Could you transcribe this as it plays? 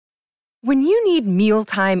When you need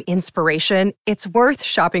mealtime inspiration, it's worth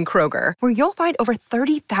shopping Kroger, where you'll find over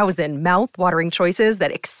 30,000 mouth-watering choices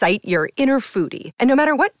that excite your inner foodie. And no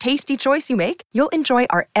matter what tasty choice you make, you'll enjoy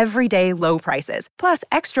our everyday low prices, plus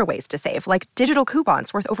extra ways to save, like digital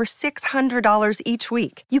coupons worth over $600 each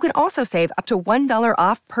week. You can also save up to $1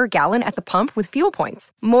 off per gallon at the pump with fuel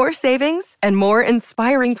points. More savings and more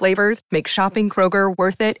inspiring flavors make shopping Kroger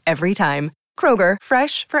worth it every time. Kroger,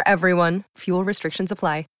 fresh for everyone. Fuel restrictions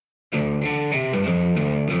apply.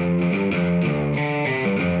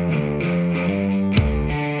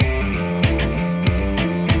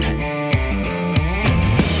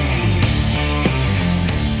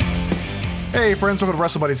 Hey friends, welcome to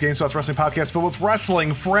Wrestle Buddies, GameSpot's wrestling podcast filled with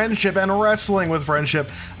wrestling, friendship, and wrestling with friendship.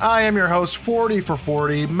 I am your host, 40 for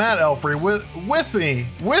 40, Matt Elfrey, with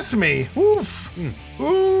me,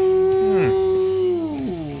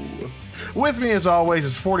 With me as always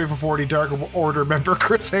is 40 for 40 Dark Order member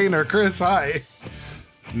Chris Hayner. Chris, hi.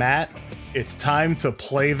 Matt, it's time to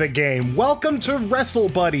play the game. Welcome to Wrestle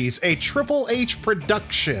Buddies, a Triple H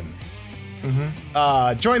production.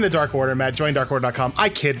 Join the Dark Order, Matt. Join darkorder.com. I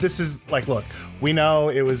kid. This is like, look, we know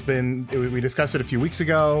we discussed it a few weeks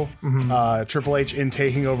ago. Triple H, in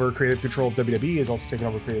taking over creative control of WWE, is also taking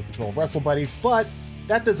over creative control of Wrestle Buddies, but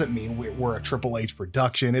that doesn't mean we're a Triple H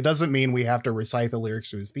production. It doesn't mean we have to recite the lyrics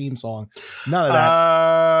to his theme song. None of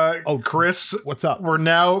that. Chris, what's up? We're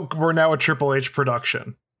now a Triple H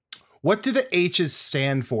production. What do the H's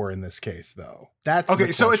stand for in this case, though? That's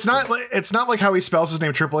okay. So it's not like how he spells his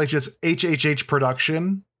name, Triple H. It's HHH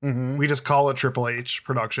production. We just call it Triple H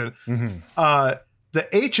production. The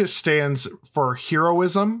H stands for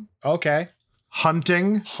heroism. Okay.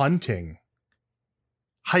 Hunting. Hiking.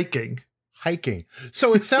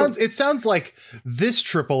 So it sounds like this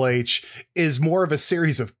Triple H is more of a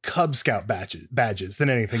series of Cub Scout badges than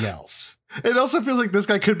anything else. It also feels like this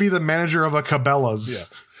guy could be the manager of a Cabela's. Yeah.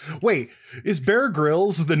 Wait, is Bear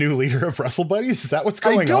Grylls the new leader of Wrestle Buddies? Is that what's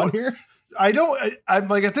going on here? I'm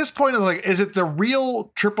like, at this point, I'm like, is it the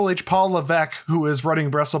real Triple H Paul Levesque who is running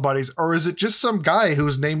Wrestle Buddies, or is it just some guy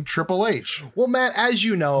who's named Triple H? Well, Matt, as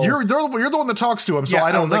you know, you're the one that talks to him, so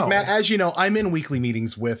I don't know. Like, Matt, as you know, I'm in weekly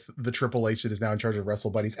meetings with the Triple H that is now in charge of Wrestle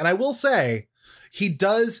Buddies, and I will say he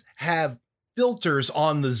does have filters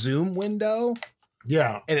on the Zoom window.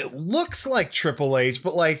 Yeah. And it looks like Triple H,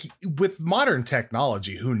 but like with modern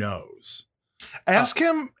technology, who knows? Ask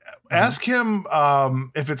him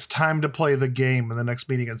if it's time to play the game in the next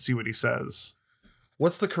meeting and see what he says.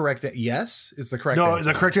 What's the correct yes is the correct answer.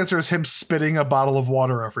 The correct answer is him spitting a bottle of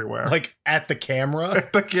water everywhere. Like at the camera?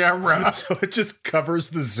 At the camera. So it just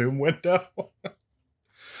covers the Zoom window.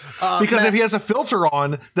 Because Matt, if he has a filter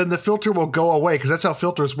on, then the filter will go away, because that's how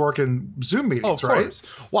filters work in Zoom meetings, right?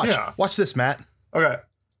 Watch this, Matt. Okay.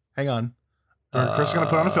 Hang on. Chris is going to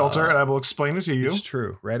put on a filter, and I will explain it to you. It's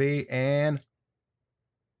true. Ready? And...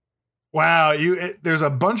 Wow, there's a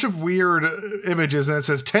bunch of weird images, and it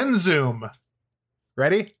says 10 zoom.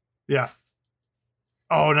 Ready? Yeah.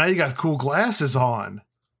 Oh, now you got cool glasses on.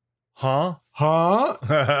 Huh?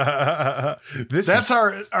 That's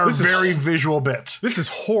our very visual bit. This is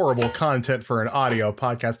horrible content for an audio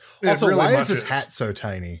podcast. Also, really, why is this hat so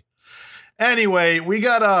tiny? Anyway, we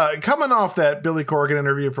got coming off that Billy Corgan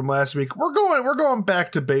interview from last week. We're going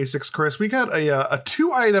back to basics, Chris. We got a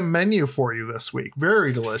 2-item menu for you this week.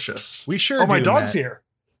 Very delicious. We sure. Oh, my dog's here.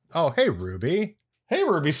 Oh, hey, Ruby. Hey,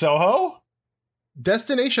 Ruby Soho.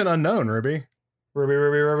 Destination unknown, Ruby.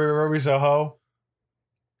 Ruby Soho.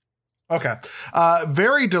 Okay.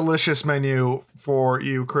 Very delicious menu for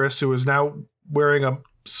you, Chris, who is now wearing a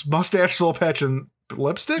mustache, soul patch, and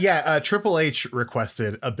lipstick. Yeah, Triple H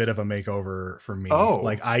requested a bit of a makeover for me. Oh,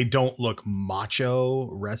 like I don't look macho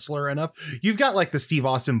wrestler enough. You've got like the Steve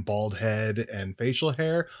Austin bald head and facial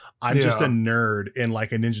hair. I'm just a nerd in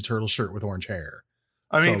like a Ninja Turtle shirt with orange hair.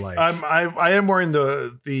 I mean, I am wearing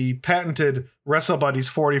the patented Wrestle Buddies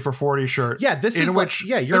 40 for 40 shirt. Yeah, this is which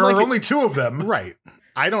you're there are only 2 of them. Right.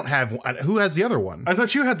 I don't have one. Who has the other one? I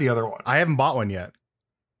thought you had the other one. I haven't bought one yet.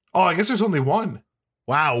 Oh, I guess there's only one.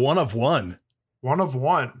 Wow, one of one. One of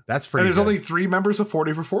one. That's pretty And there's good. only 3 members of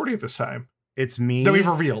 40 for 40 at this time. It's me. That we've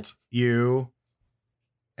revealed. You.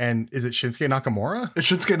 And is it Shinsuke Nakamura? It's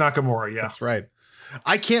Shinsuke Nakamura, yeah. That's right.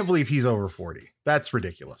 I can't believe he's over 40. That's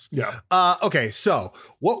ridiculous. Yeah. Okay, so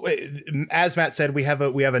as Matt said, we have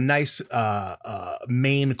a nice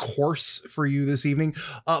main course for you this evening.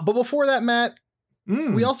 But before that, Matt,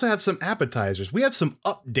 we also have some appetizers. We have some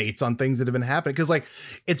updates on things that have been happening, because like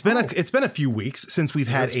it's been a few weeks since we've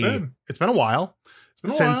had it's been a while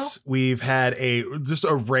since we've had just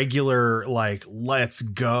a regular like let's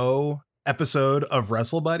go episode of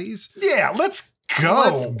Wrestle Buddies. Yeah, let's go.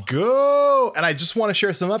 Let's go. And I just want to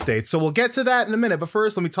share some updates. So we'll get to that in a minute. But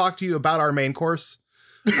first, let me talk to you about our main course.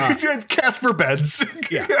 Casper beds.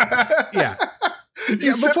 Yeah.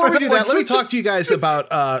 Before we do that, let me talk to you guys about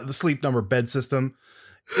the Sleep Number bed system.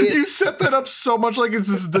 You set that up so much like this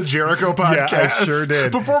is the Jericho podcast. Yeah, I sure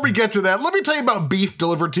did. Before we get to that, let me tell you about beef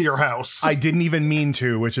delivered to your house. I didn't even mean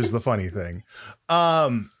to, which is the funny thing.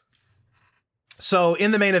 So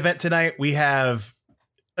in the main event tonight, we have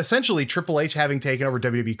essentially Triple H having taken over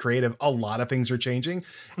WWE Creative. A lot of things are changing.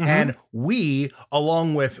 Mm-hmm. And we,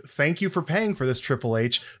 along with thank you for paying for this Triple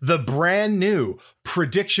H, the brand new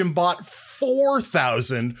Prediction Bot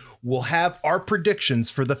 4000 will have our predictions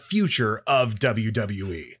for the future of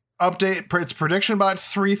WWE. Update, it's Prediction Bot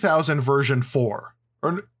 3000 version 4.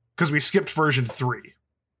 Or because we skipped version 3.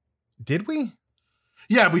 Did we?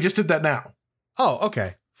 Yeah, we just did that now. Oh,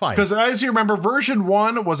 okay. Fine. Because as you remember, version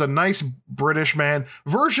 1 was a nice British man.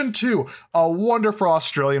 Version 2, a wonderful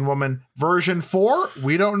Australian woman. Version 4,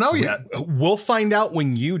 we don't know yet. We'll find out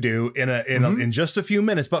when you do in just a few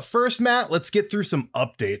minutes. But first, Matt, let's get through some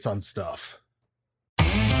updates on stuff.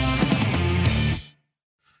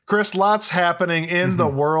 Chris, lots happening in the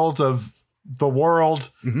world of the world.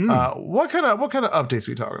 What kind of updates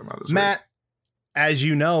are we talking about this Matt, as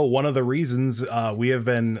you know, one of the reasons we have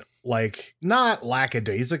been like not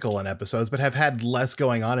lackadaisical in episodes, but have had less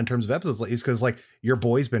going on in terms of episodes is because like your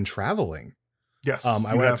boy's been traveling. Yes.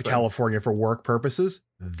 I went out to California for work purposes.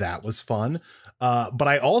 That was fun. But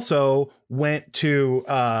I also went to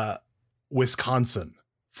Wisconsin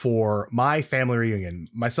for my family reunion.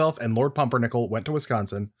 Myself and Lord Pumpernickel went to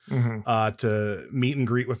Wisconsin to meet and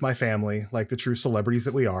greet with my family, like the true celebrities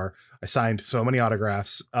that we are. I signed so many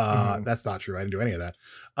autographs. That's not true. I didn't do any of that.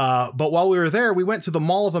 But while we were there, we went to the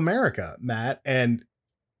Mall of America, Matt. And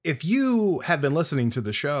if you have been listening to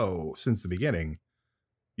the show since the beginning,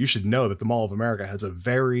 you should know that the Mall of America has a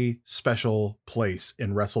very special place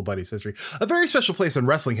in Wrestle Buddies history, a very special place in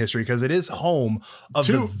wrestling history, because it is home of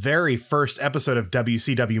the very first episode of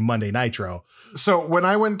WCW Monday Nitro. So when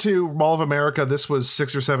I went to Mall of America, this was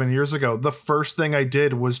 6 or 7 years ago. The first thing I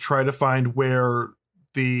did was try to find where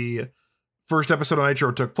the first episode of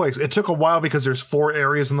Nitro took place. It took a while because there's 4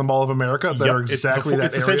 areas in the Mall of America that are exactly that.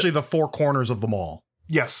 It's essentially the 4 corners of the mall.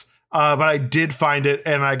 Yes. But I did find it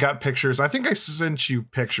and I got pictures. I think I sent you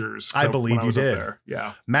pictures. I believe you did.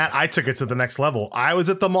 Yeah. Matt, I took it to the next level. I was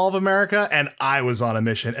at the Mall of America and I was on a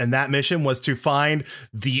mission. And that mission was to find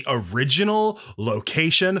the original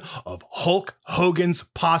location of Hulk Hogan's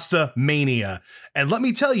Pasta Mania. And let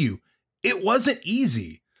me tell you, it wasn't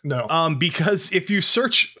easy. No. Because if you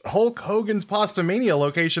search Hulk Hogan's Pasta Mania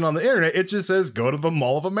location on the internet, it just says go to the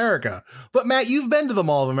Mall of America. But Matt, you've been to the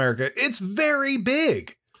Mall of America. It's very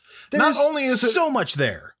big. There's not only is it so much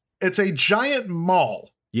there, it's a giant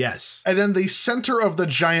mall. Yes. And in the center of the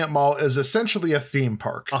giant mall is essentially a theme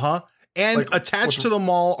park. And like, attached to the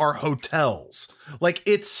mall are hotels. Like,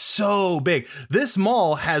 it's so big. This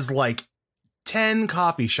mall has like 10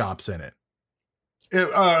 coffee shops in it.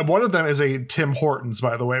 One of them is a Tim Hortons,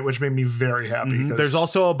 by the way, which made me very happy. There's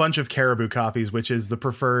also a bunch of Caribou Coffees, which is the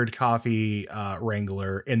preferred coffee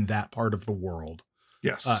wrangler in that part of the world.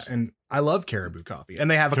 Yes. And I love Caribou Coffee. And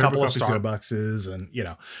they have a couple of Starbuckses and, you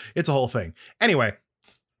know, it's a whole thing. Anyway,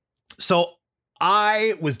 so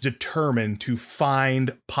I was determined to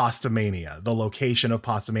find Pastamania, the location of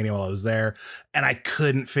Pastamania while I was there, and I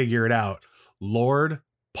couldn't figure it out. Lord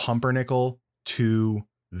Pumpernickel to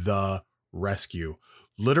the rescue.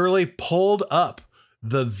 Literally pulled up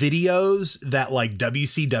the videos that like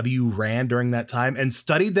WCW ran during that time and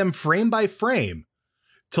studied them frame by frame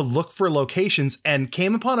to look for locations, and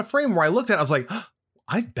came upon a frame where I looked at it, I was like, oh,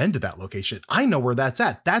 I've been to that location. I know where that's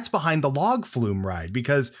at. That's behind the log flume ride,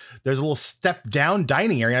 because there's a little step down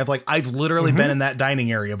dining area. I've literally been in that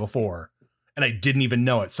dining area before and I didn't even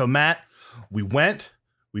know it. So Matt, we went,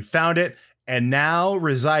 we found it, and now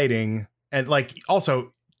residing, and like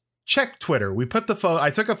also check Twitter. We put the photo, I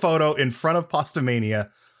took a photo in front of Pastamania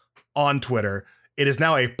on Twitter. It is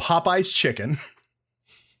now a Popeye's chicken.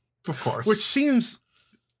 Of course. Which seems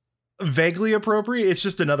vaguely appropriate. It's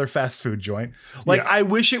just another fast food joint. Like, I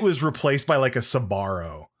wish it was replaced by like a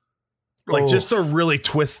Sbarro. Like, just to really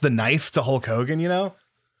twist the knife to Hulk Hogan, you know?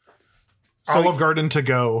 So, Olive Garden to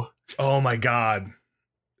go. Oh my God.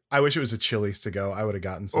 I wish it was a Chili's to go. I would have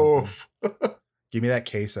gotten something. Give me that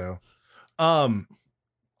queso.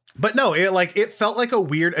 But no, it felt like a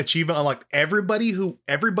weird achievement on like everybody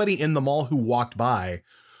in the mall who walked by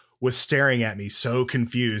was staring at me so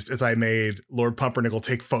confused as I made Lord Pumpernickel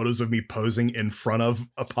take photos of me posing in front of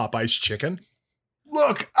a Popeye's chicken.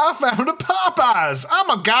 look, I found a Popeyes. I'm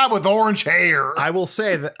a guy with orange hair. I will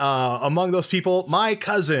say that among those people, my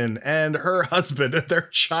cousin and her husband and their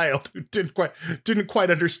child who didn't quite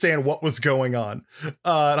understand what was going on. And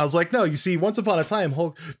I was like, no, you see, once upon a time,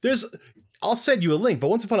 I'll send you a link, but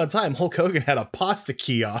once upon a time, Hulk Hogan had a pasta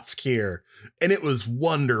kiosk here, and it was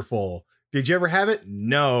wonderful. Did you ever have it?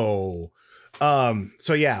 No.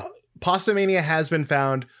 So yeah, Pasta Mania has been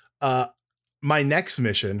found. My next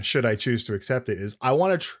mission, should I choose to accept it, is I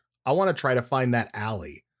want to try to find that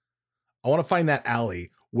alley. I want to find that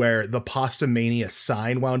alley where the Pasta Mania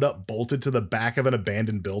sign wound up bolted to the back of an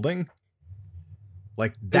abandoned building.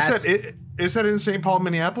 Like that's is that in St. Paul,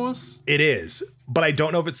 Minneapolis? It is, but I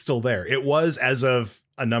don't know if it's still there. It was as of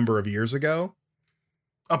a number of years ago.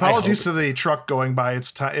 Apologies to the truck going by.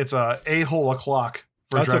 It's a whole o'clock.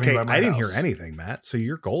 That's okay. I didn't hear anything, Matt. So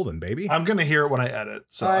you're golden, baby. I'm gonna hear it when I edit.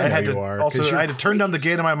 So I had know to you are, also I had to turn down the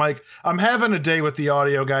gain of my mic. I'm having a day with the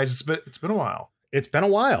audio, guys. It's been a while. It's been a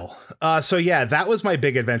while. So yeah, that was my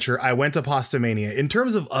big adventure. I went to Pasta Mania. In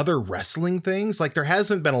terms of other wrestling things, like there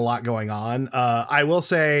hasn't been a lot going on. I will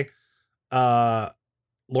say,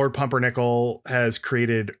 Lord Pumpernickel has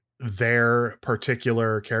created their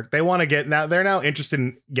particular character. They want to they're now interested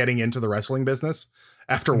in getting into the wrestling business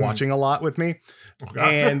after watching a lot with me,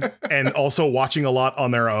 and also watching a lot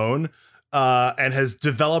on their own. And has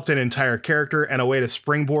developed an entire character and a way to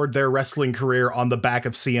springboard their wrestling career on the back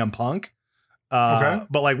of CM Punk. But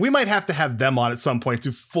like we might have to have them on at some point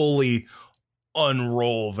to fully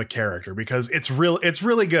unroll the character because it's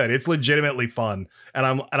really good. It's legitimately fun.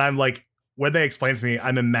 And I'm like, when they explain to me,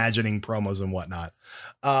 I'm imagining promos and whatnot.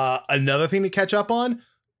 Another thing to catch up on,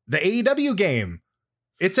 the AEW game.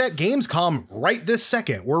 It's at Gamescom right this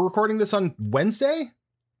second. We're recording this on Wednesday.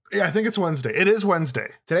 Yeah, I think it's Wednesday. It is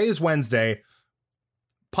Wednesday. Today is Wednesday.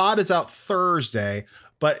 Pod is out Thursday,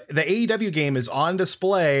 but the AEW game is on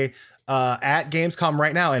display at Gamescom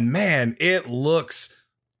right now, and man, it looks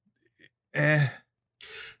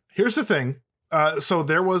Here's the thing. So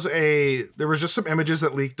there was just some images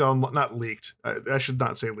that leaked on, not leaked. I should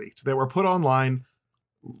not say leaked. They were put online,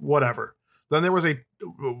 whatever. Then there was a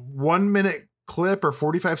 1 minute clip or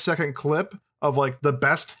 45-second clip of like the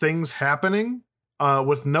best things happening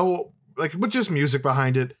with just music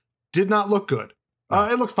behind it. Did not look good.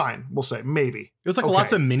 It looked fine. We'll say maybe. It was like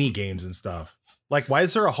lots of mini games and stuff. Like, why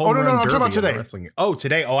is there a home run I'm talking about derby today. wrestling? Oh,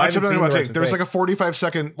 today. Oh, I haven't seen the rest There was like a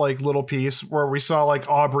 45-second like little piece where we saw like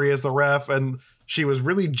Aubrey as the ref, and she was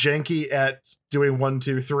really janky at doing 1,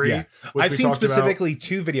 2, 3. Yeah. I've seen specifically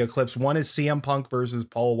 2 video clips. One is CM Punk versus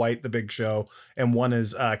Paul White, the Big Show, and one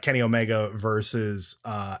is Kenny Omega versus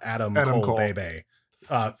Adam Cole. Bebe.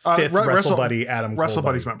 Fifth Wrestle Buddy Adam Cole. Wrestle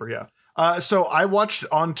Buddies member, yeah. So I watched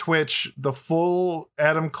on Twitch the full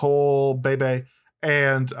Adam Cole, Bebe,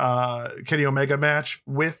 and Kenny Omega match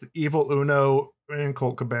with Evil Uno and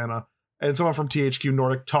Colt Cabana and someone from THQ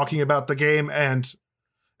Nordic talking about the game and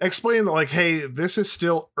explaining that, like, hey, this is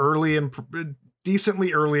still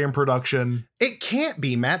decently early in production. It can't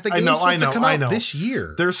be, Matt. The game's supposed to come out this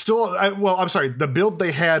year. There's still, I'm sorry, the build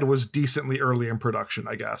they had was decently early in production,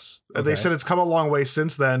 I guess. Okay. They said it's come a long way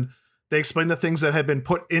since then. They explained the things that had been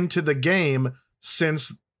put into the game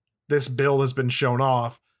since this build has been shown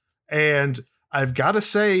off. And I've got to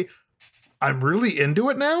say, I'm really into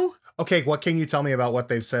it now. Okay, what can you tell me about what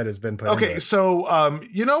they've said has been put into it? So,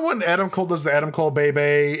 you know when Adam Cole does the Adam Cole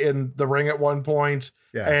Bebe in the ring at one point,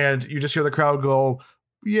 and you just hear the crowd go,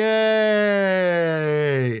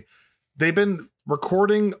 yay! They've been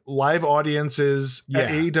recording live audiences at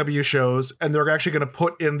AEW shows, and they're actually going to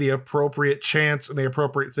put in the appropriate chants and the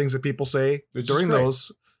appropriate things that people say during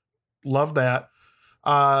those. Love that.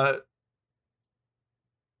 I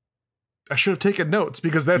should have taken notes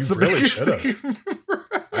because that's the biggest thing.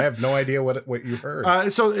 I have no idea what you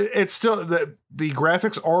heard. So it's still the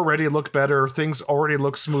graphics already look better. Things already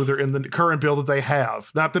look smoother in the current build that they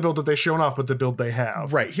have. Not the build that they've shown off, but the build they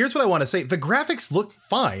have. Right. Here's what I want to say. The graphics look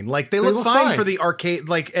fine. Like they look fine for the arcade.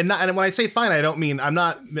 Like, and when I say fine, I don't mean I'm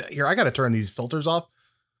not here. I got to turn these filters off.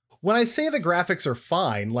 When I say the graphics are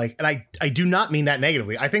fine, like, and I do not mean that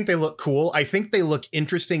negatively. I think they look cool. I think they look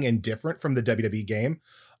interesting and different from the WWE game.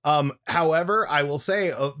 However, I will say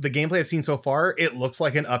of the gameplay I've seen so far, it looks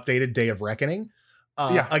like an updated Day of Reckoning.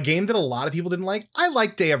 A game that a lot of people didn't like. I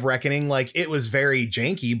liked Day of Reckoning. Like it was very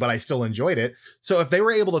janky, but I still enjoyed it. So if they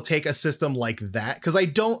were able to take a system like that, because I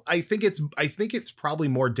think it's probably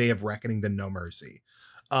more Day of Reckoning than No Mercy.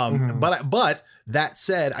 But that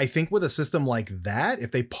said, I think with a system like that,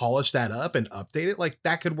 if they polish that up and update it, like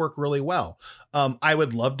that could work really well. I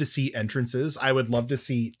would love to see entrances. I would love to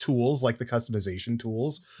see tools like the customization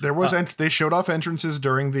tools. There was they showed off entrances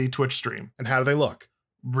during the Twitch stream. And how do they look?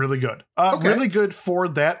 Really good. Okay. Really good for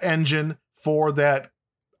that engine, for that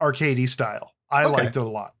arcadey style. I liked it a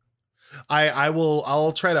lot.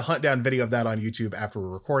 I'll try to hunt down video of that on YouTube after we're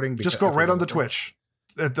recording. Just go right on the Twitch.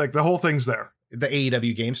 Like the whole thing's there. The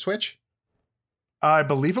AEW Games Twitch? I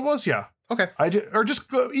believe it was, yeah. Okay. Or just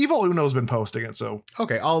Evil Uno's been posting it, so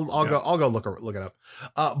okay. I'll go look it up.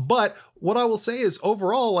 But what I will say is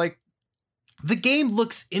overall, like the game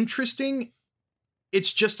looks interesting.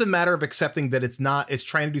 It's just a matter of accepting that it's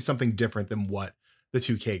trying to do something different than what the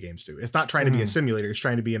 2K games do. It's not trying to be a simulator. It's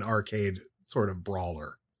trying to be an arcade sort of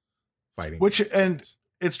brawler fighting. And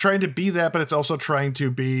it's trying to be that, but it's also trying to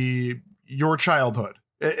be your childhood.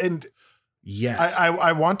 And yes,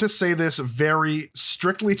 I want to say this very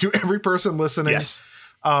strictly to every person listening. Yes.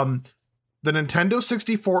 The Nintendo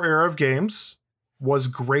 64 era of games was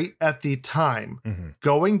great at the time.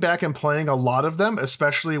 Going back and playing a lot of them,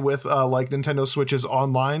 especially with like Nintendo Switch's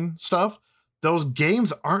online stuff, those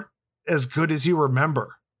games aren't as good as you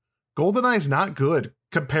remember. GoldenEye is not good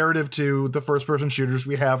comparative to the first-person shooters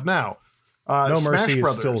we have now. No Smash Mercy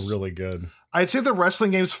Brothers is still really good. I'd say the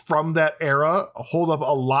wrestling games from that era hold up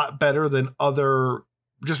a lot better than other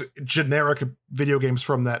just generic video games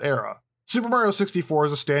from that era. Super Mario 64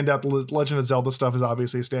 is a standout. The Legend of Zelda stuff is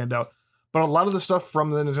obviously a standout. But a lot of the stuff from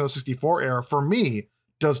the Nintendo 64 era, for me,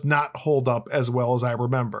 does not hold up as well as I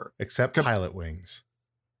remember. Except Pilot Wings.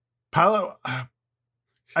 I'd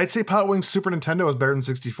say Pilot Wings Super Nintendo is better than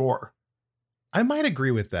 64. I might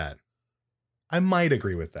agree with that.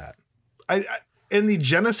 In the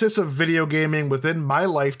genesis of video gaming within my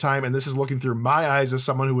lifetime, and this is looking through my eyes as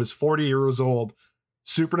someone who is 40 years old,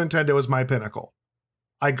 Super Nintendo is my pinnacle.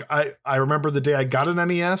 I remember the day I got an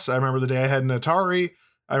NES. I remember the day I had an Atari.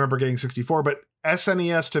 I remember getting 64, but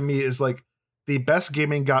SNES to me is like the best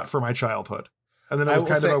gaming got for my childhood. And then it was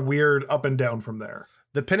kind of a weird up and down from there.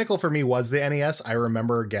 The pinnacle for me was the NES. I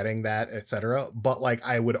remember getting that, etc. But like,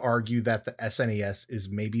 I would argue that the SNES is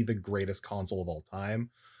maybe the greatest console of all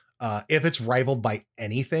time. If it's rivaled by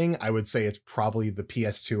anything, I would say it's probably the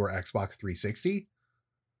PS2 or Xbox 360.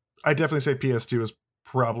 I definitely say PS2 is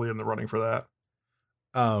probably in the running for that.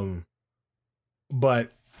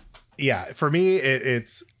 But yeah, for me,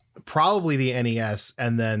 it's probably the NES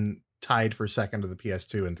and then tied for second to the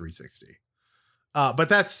PS2 and 360. But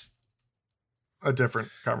that's a different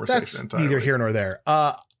conversation. That's entirely. Neither here nor there.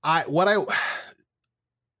 The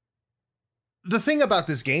thing about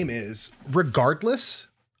this game is, regardless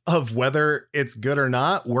of whether it's good or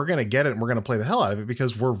not, we're going to get it and we're going to play the hell out of it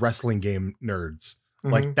because we're wrestling game nerds.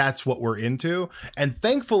 Like that's what we're into. And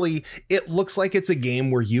thankfully, it looks like it's a game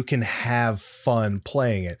where you can have fun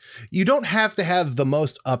playing it. You don't have to have the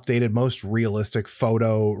most updated, most realistic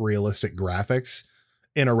graphics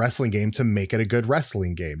in a wrestling game to make it a good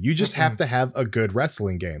wrestling game. You just have to have a good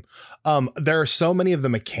wrestling game. There are so many of the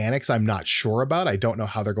mechanics I'm not sure about. I don't know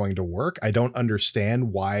how they're going to work. I don't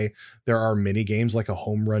understand why there are mini games like a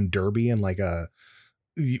home run derby and like a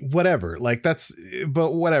whatever, like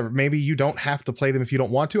but whatever. Maybe you don't have to play them if you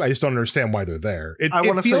don't want to. I just don't understand why they're there.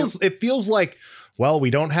 It feels like, well,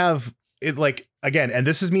 we don't have it, like, again, and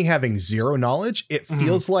this is me having zero knowledge. It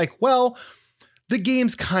feels like, well, the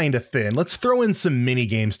game's kind of thin. Let's throw in some mini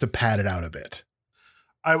games to pad it out a bit.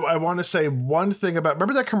 I want to say one thing about,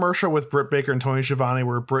 remember that commercial with Britt Baker and Tony Schiavone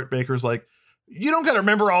where Britt Baker's like, you don't got to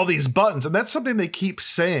remember all these buttons. And that's something they keep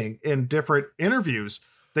saying in different interviews.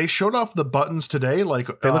 They showed off the buttons today. Like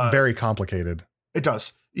they look very complicated. It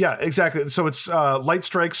does. Yeah, exactly. So it's light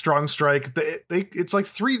strike, strong strike. It's like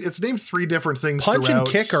it's named three different things. Punch and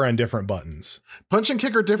kick are on different buttons. Punch and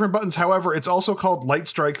kick are different buttons. However, it's also called light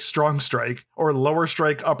strike, strong strike, or lower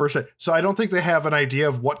strike, upper strike. So I don't think they have an idea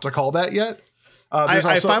of what to call that yet.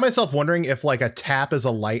 I find myself wondering if like a tap is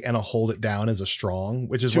a light and a hold it down is a strong,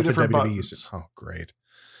 which is what the WWE used to. Oh, great.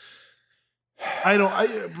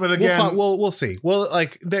 But again, we'll see. Well,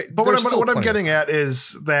 like, but what I'm getting at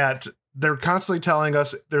is that they're constantly telling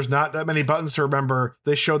us there's not that many buttons to remember.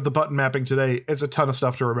 They showed the button mapping today. It's a ton of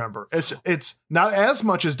stuff to remember. It's not as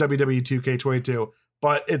much as WWE 2K22,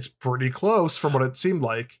 but it's pretty close from what it seemed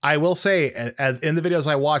like. I will say, in the videos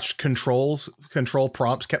I watched, control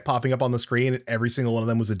prompts kept popping up on the screen, and every single one of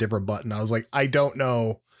them was a different button. I was like, I don't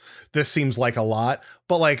know. This seems like a lot,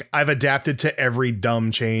 but like I've adapted to every dumb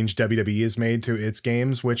change WWE has made to its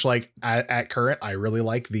games, which like at current, I really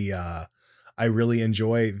like I really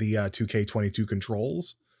enjoy the 2K22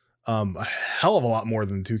 controls. A hell of a lot more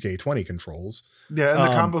than 2K20 controls. Yeah,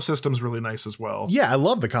 and the combo system's really nice as well. Yeah, I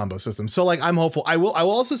love the combo system. So like I'm hopeful. I will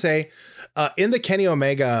also say in the Kenny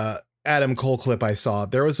Omega Adam Cole clip I saw,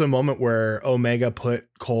 there was a moment where Omega put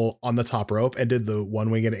Cole on the top rope and did the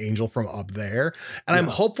one-winged angel from up there. And I'm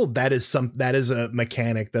hopeful that is a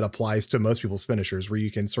mechanic that applies to most people's finishers, where you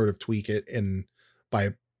can sort of tweak it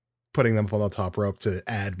by putting them up on the top rope to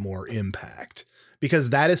add more impact. Because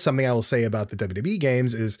that is something I will say about the WWE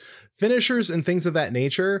games is finishers and things of that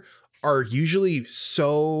nature are usually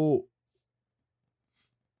so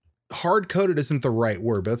hard coded isn't the right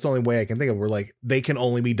word, but that's the only way I can think of, where like they can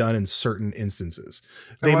only be done in certain instances.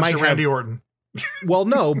 They might have Randy Orton. Well,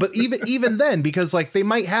 no, but even then, because like they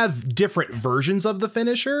might have different versions of the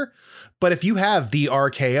finisher, but if you have the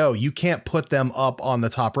RKO, you can't put them up on the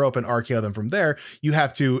top rope and RKO them from there. You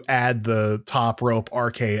have to add the top rope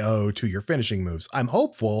RKO to your finishing moves. I'm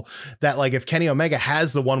hopeful that like if Kenny Omega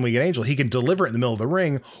has the one-winged angel, he can deliver it in the middle of the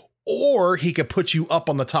ring, or he could put you up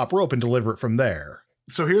on the top rope and deliver it from there.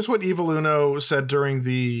 So here's what Evil Uno said during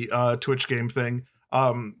the Twitch game thing.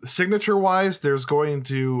 Signature wise, there's going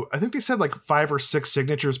to, I think they said like 5 or 6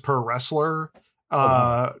 signatures per wrestler.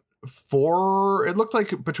 It looked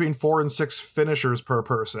like between 4 and 6 finishers per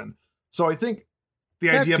person. So I think the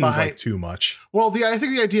idea seems behind like too much. Well, I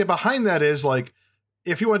think the idea behind that is like,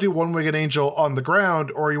 if you want to do one-winged angel on the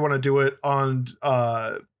ground, or you want to do it on,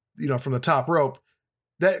 from the top rope,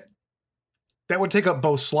 that would take up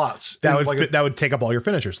both slots. That would take up all your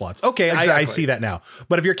finisher slots. Okay, exactly. I see that now.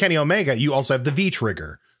 But if you're Kenny Omega, you also have the V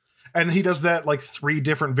trigger. And he does that like 3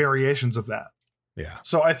 different variations of that. Yeah.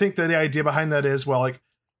 So I think that the idea behind that is, well, like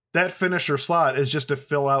that finisher slot is just to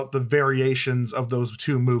fill out the variations of those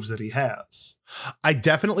 2 moves that he has. I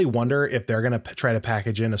definitely wonder if they're going to try to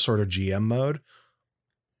package in a sort of GM mode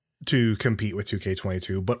to compete with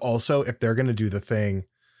 2K22, but also if they're going to do the thing.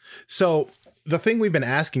 So the thing we've been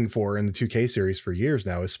asking for in the 2K series for years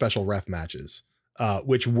now is special ref matches,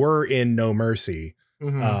 which were in No Mercy,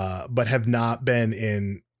 but have not been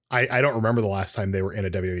in. I don't remember the last time they were in a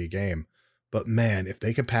WWE game, but man, if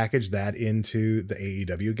they could package that into the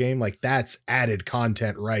AEW game, like that's added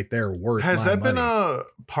content right there. Has that been a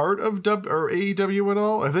part of AEW at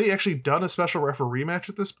all? Have they actually done a special referee match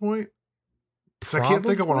at this point? Because I can't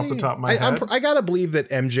think of one off the top of my head. I gotta believe that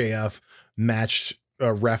MJF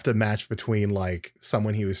refed a match between like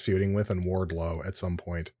someone he was feuding with and Wardlow at some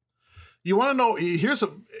point. You want to know,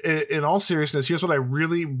 in all seriousness, here's what I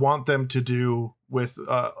really want them to do with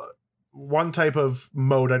one type of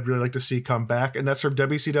mode I'd really like to see come back, and that's from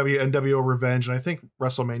WCW NWO Revenge, and I think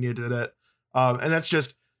WrestleMania did it. And that's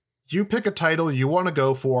just, you pick a title you want to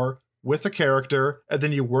go for with a character, and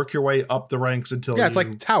then you work your way up the ranks until it's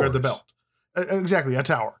like towers. Wear the belt. Exactly, a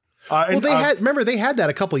tower. They had that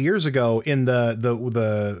a couple years ago in the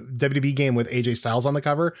WWE game with AJ Styles on the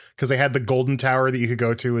cover, because they had the golden tower that you could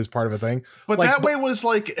go to as part of a thing. But like, that way was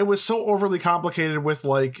like, it was so overly complicated with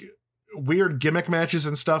like weird gimmick matches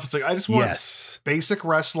and stuff. It's like, I just want basic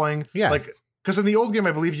wrestling. Yeah. Like, because in the old game,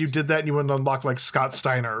 I believe you did that and you would unlock like Scott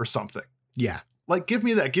Steiner or something. Yeah. Like, give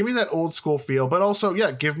me that old school feel, but also,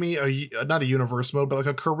 give me not a universe mode, but like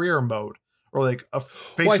a career mode, or like a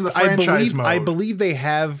face of the franchise mode. I believe they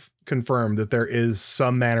have confirmed that there is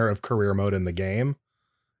some manner of career mode in the game.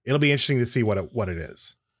 It'll be interesting to see what it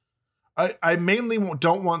is. I mainly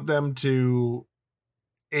don't want them to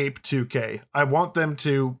ape 2K. I want them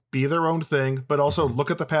to be their own thing, but also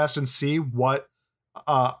look at the past and see what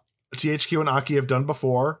THQ and Aki have done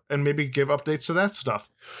before, and maybe give updates to that stuff.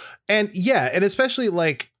 And especially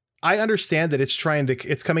like, I understand that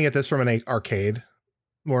it's coming at this from an arcade,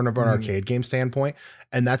 more of an arcade game standpoint,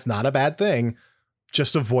 and that's not a bad thing.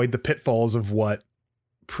 Just avoid the pitfalls of what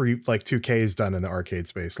 2K has done in the arcade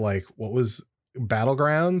space. Like, what was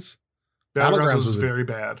Battlegrounds? Battlegrounds was very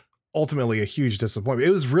bad. Ultimately a huge disappointment.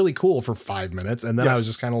 It was really cool for 5 minutes, and then I was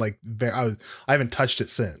just kind of like, I haven't touched it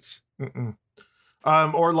since.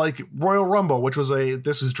 Or like Royal Rumble, which was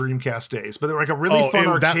this was Dreamcast days, but they were like a really fun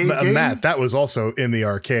arcade game. Matt, that was also in the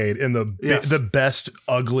arcade, in the best,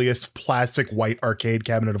 ugliest plastic white arcade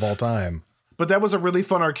cabinet of all time. But that was a really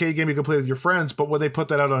fun arcade game you could play with your friends. But when they put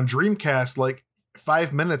that out on Dreamcast, like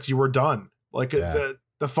 5 minutes, you were done. Like the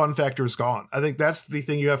fun factor is gone. I think that's the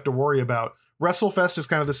thing you have to worry about. WrestleFest is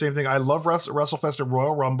kind of the same thing. I love WrestleFest and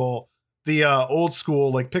Royal Rumble, the old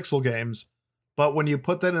school like pixel games. But when you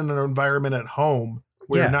put that in an environment at home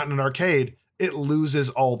where you're not in an arcade, it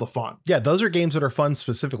loses all the fun. Yeah, those are games that are fun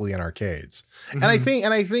specifically in arcades. And I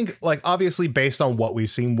think like, obviously based on what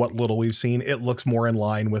we've seen, what little we've seen, it looks more in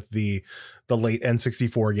line with the late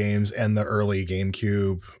N64 games and the early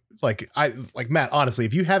GameCube. Like Matt, honestly,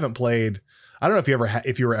 if you haven't played, I don't know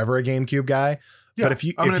if you were ever a GameCube guy, Yeah, but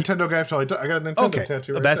I'm a Nintendo guy. I got a Nintendo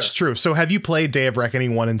tattoo. Right that's there. true. So have you played Day of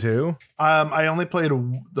Reckoning 1 and 2? I only played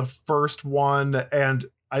the first one, and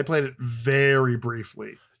I played it very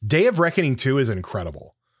briefly. Day of Reckoning 2 is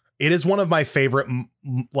incredible. It is one of my favorite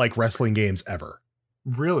like wrestling games ever.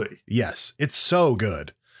 Really? Yes, it's so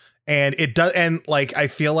good. And it does, and like I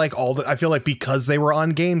feel like because they were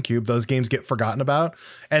on GameCube, those games get forgotten about.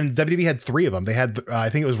 And WWE had 3 of them. They had I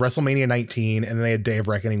think it was WrestleMania 19, and then they had Day of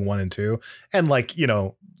Reckoning 1 and 2, and like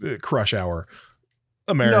Crush Hour.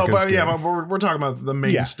 America's no, but game. yeah, but we're talking about the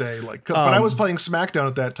mainstay. Yeah. Like, but I was playing SmackDown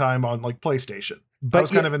at that time on like PlayStation. But I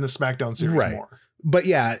was kind of in the SmackDown series more. But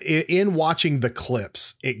yeah, in watching the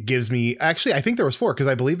clips, it gives me actually I think there was 4 because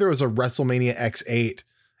I believe there was a WrestleMania X8.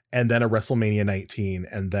 And then a WrestleMania 19,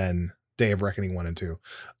 and then Day of Reckoning 1 and 2.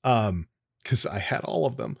 Because I had all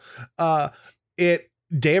of them.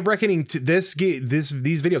 Day of Reckoning, these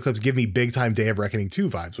video clips give me big time Day of Reckoning 2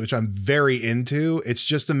 vibes, which I'm very into. It's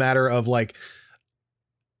just a matter of like,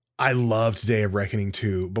 I loved Day of Reckoning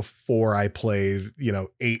 2 before I played,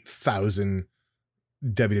 8,000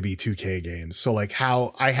 WWE 2K games. So like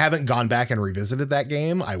how I haven't gone back and revisited that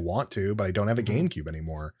game. I want to, but I don't have a GameCube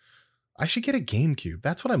anymore. I should get a GameCube.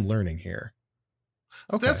 That's what I'm learning here.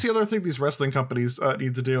 Okay. That's the other thing these wrestling companies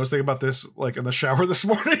need to do. I was thinking about this like in the shower this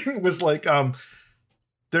morning was like,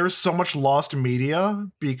 there's so much lost media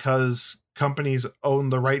because companies own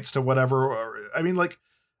the rights to whatever. I mean, like,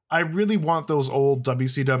 I really want those old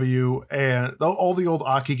WCW and all the old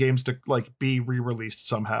Aki games to like be re-released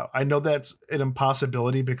somehow. I know that's an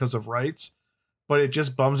impossibility because of rights, but it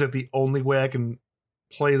just bums that the only way I can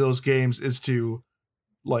play those games is to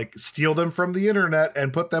like steal them from the internet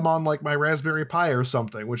and put them on like my Raspberry Pi or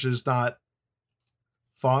something, which is not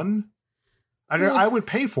fun. I would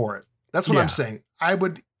pay for it. That's what I'm saying. I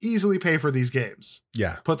would easily pay for these games.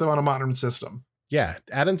 Yeah. Put them on a modern system. Yeah.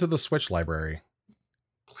 Add them to the Switch library.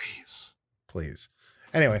 Please.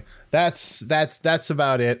 Anyway, that's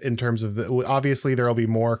about it in terms of obviously there'll be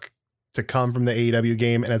more to come from the AEW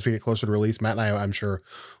game. And as we get closer to release, Matt and I'm sure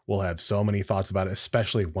we'll have so many thoughts about it,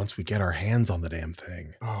 especially once we get our hands on the damn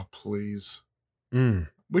thing. Oh, please.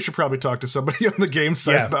 We should probably talk to somebody on the game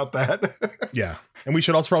side about that. Yeah. And we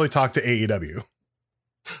should also probably talk to AEW.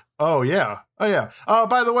 Oh, yeah.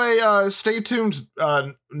 By the way, stay tuned.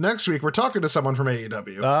 Next week, we're talking to someone from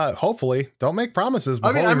AEW. Hopefully. Don't make promises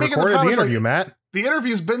before we recorded the interview, Matt. The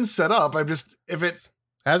interview's been set up. If it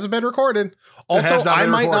hasn't been recorded. Also, I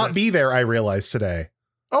might not be there, I realized today.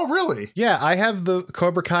 Oh, really? Yeah, I have the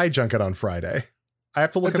Cobra Kai junket on Friday. I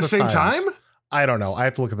have to look at the same times. time? I don't know. I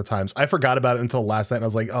have to look at the times. I forgot about it until last night, and I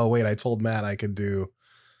was like, oh, wait, I told Matt I could do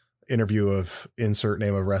interview of insert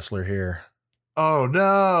name of wrestler here. Oh,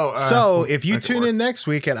 no. So if you tune in next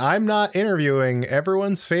week and I'm not interviewing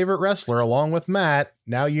everyone's favorite wrestler along with Matt,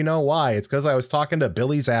 now you know why. It's because I was talking to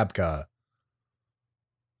Billy Zabka,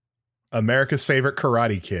 America's favorite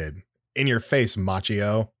Karate Kid. In your face,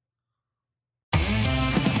 Machio.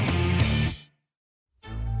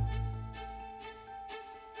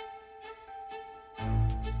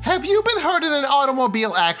 Have you been hurt in an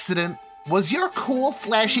automobile accident? Was your cool,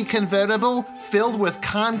 flashy convertible filled with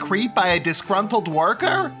concrete by a disgruntled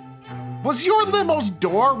worker? Was your limo's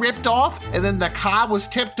door ripped off and then the car was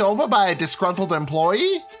tipped over by a disgruntled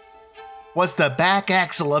employee? Was the back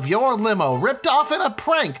axle of your limo ripped off in a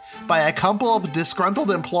prank by a couple of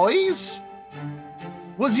disgruntled employees?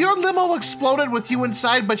 Was your limo exploded with you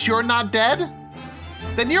inside but you're not dead?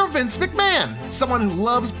 Then you're Vince McMahon, someone who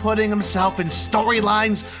loves putting himself in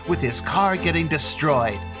storylines with his car getting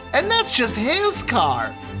destroyed. And that's just his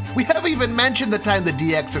car. We haven't even mentioned the time the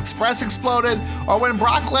DX Express exploded, or when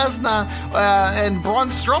Brock Lesnar and Braun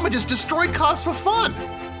Strowman just destroyed cars for fun.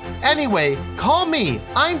 Anyway, call me.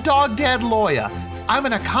 I'm Dog Dad Lawyer. I'm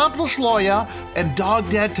an accomplished lawyer and dog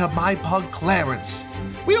dad to my pug Clarence.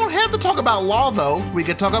 We don't have to talk about law, though. We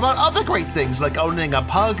can talk about other great things like owning a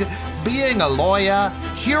pug, being a lawyer,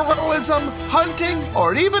 heroism, hunting,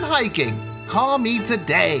 or even hiking. Call me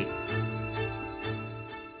today.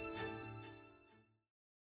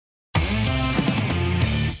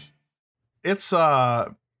 It's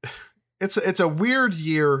a weird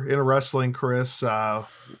year in wrestling, Chris.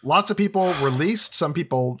 Lots of people released. Some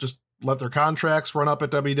people just let their contracts run up at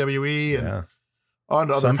WWE and on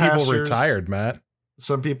to other Some pastures. people retired, Matt.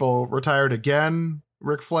 Some people retired again,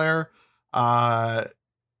 Ric Flair. But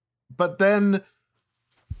then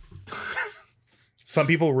some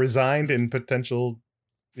people resigned in potential.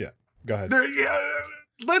 Yeah, go ahead.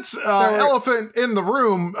 Elephant in the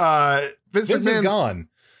room. Vince is gone.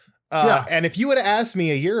 And if you would have asked me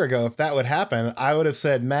a year ago if that would happen, I would have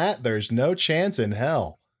said, Matt, there's no chance in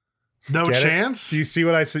hell. No Get it? chance. Do you see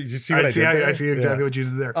what I see? Do you see what I did there? I see exactly what you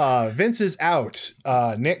did there. Vince is out.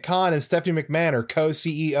 Nick Khan and Stephanie McMahon are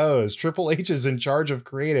co-CEOs. Triple H is in charge of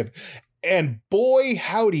creative. And boy,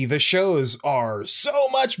 howdy, the shows are so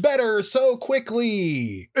much better so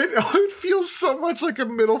quickly. It feels so much like a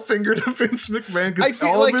middle finger to Vince McMahon. I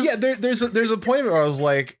feel like, there's a point where I was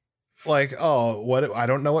like, oh, what? I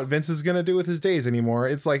don't know what Vince is gonna do with his days anymore.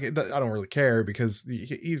 It's like I don't really care because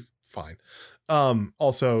he's fine.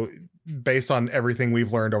 Also, based on everything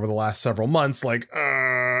we've learned over the last several months, like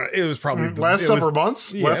it was probably last several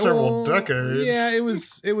months, last several decades. Yeah, it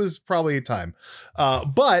was probably time.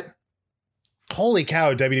 But holy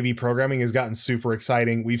cow, WWE programming has gotten super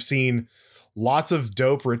exciting. We've seen lots of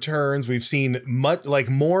dope returns. We've seen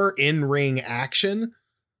more in-ring action.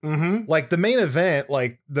 Mm-hmm. Like the main event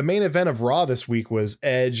of Raw this week was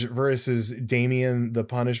Edge versus Damian the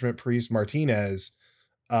Punishment Priest Martinez.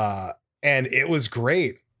 And it was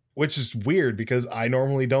great, which is weird because I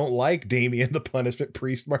normally don't like Damian the Punishment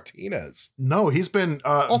Priest Martinez. No, he's been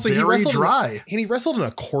also very dry. And he wrestled in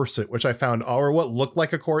a corset, which I found, or what looked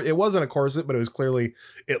like a corset. It wasn't a corset, but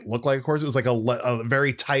it looked like a corset. It was like a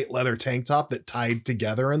very tight leather tank top that tied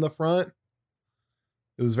together in the front.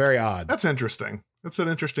 It was very odd. That's interesting. That's an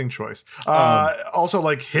interesting choice. Also,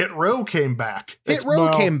 like Hit Row came back. Hit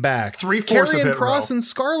Row came back. 3/4 of Karrion Hit Kross Row. and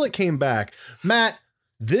Scarlett came back. Matt,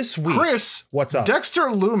 this week, Chris, what's up? Dexter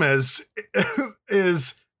Lumis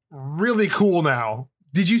is really cool now.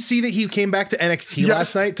 Did you see that he came back to NXT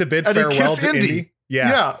last night to bid and he farewell kissed to Indy?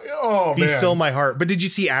 Yeah. Oh, He's man. still my heart. But did you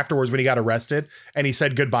see afterwards when he got arrested and he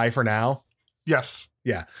said goodbye for now? Yes.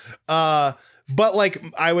 Yeah. But like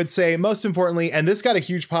I would say most importantly, and this got a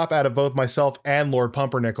huge pop out of both myself and Lord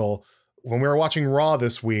Pumpernickel, when we were watching Raw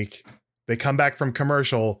this week, they come back from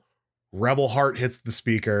commercial, Rebel Heart hits the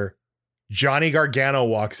speaker, Johnny Gargano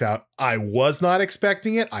walks out. I was not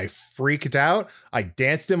expecting it. I freaked out. I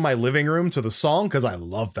danced in my living room to the song because I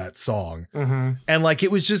love that song. Mm-hmm. And like,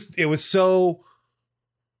 it was so...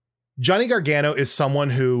 Johnny Gargano is someone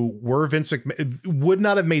who Vince McMahon would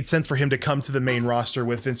not have made sense for him to come to the main roster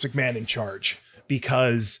with Vince McMahon in charge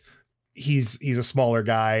because he's a smaller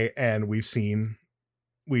guy and we've seen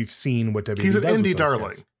what WWE He's an does with indie those darling.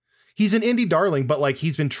 guys. He's an indie darling, but like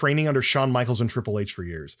he's been training under Shawn Michaels and Triple H for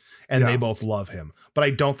years and they both love him. But I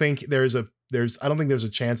don't think there's a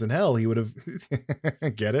chance in hell he would have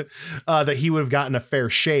get it that he would have gotten a fair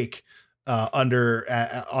shake on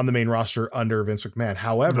the main roster under Vince McMahon.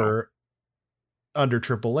 However, under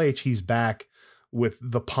Triple H, he's back with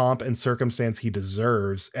the pomp and circumstance he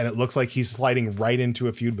deserves. And it looks like he's sliding right into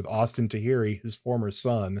a feud with Austin Tahiri, his former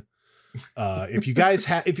son. If you guys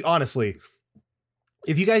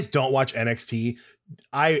if you guys don't watch NXT,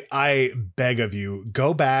 I beg of you,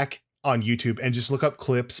 go back on YouTube and just look up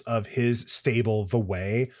clips of his stable, The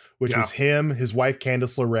Way, which was him, his wife,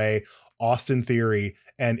 Candice LeRae, Austin Theory,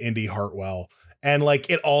 and Indy Hartwell. And like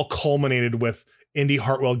it all culminated with Indy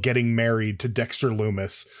Hartwell getting married to Dexter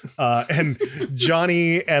Lumis, and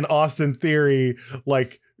Johnny and Austin Theory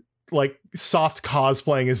like soft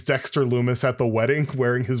cosplaying as Dexter Lumis at the wedding,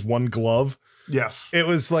 wearing his one glove. Yes. It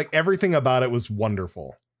was like everything about it was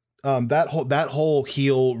wonderful. That whole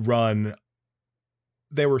heel run,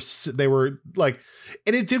 they were like,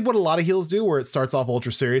 and it did what a lot of heels do, where it starts off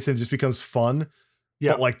ultra serious and just becomes fun.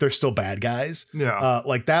 Yeah, but like they're still bad guys. Yeah.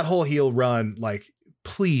 Like that whole heel run, like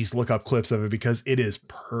please look up clips of it because it is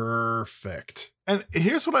perfect. And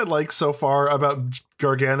here's what I like so far about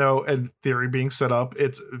Gargano and Theory being set up.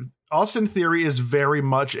 It's Austin Theory is very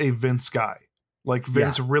much a Vince guy. Like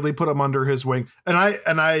Vince really put him under his wing.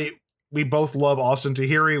 And we both love Austin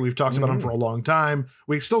Tahiri. We've talked about him for a long time.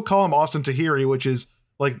 We still call him Austin Tahiri, which is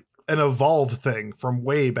like an evolved thing from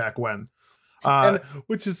way back when. And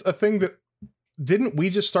which is a thing that didn't we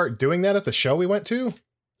just start doing that at the show we went to?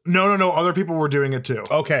 No. Other people were doing it too.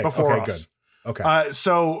 Okay. Before okay, us. Good. Okay.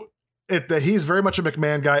 So he's very much a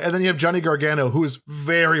McMahon guy. And then you have Johnny Gargano, who is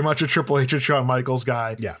very much a Triple H and Shawn Michaels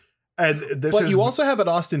guy. Yeah. And you also have an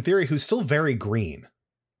Austin Theory who's still very green.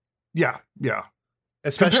 Yeah.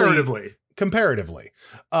 Especially comparatively.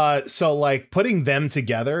 So like putting them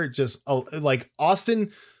together, just like Austin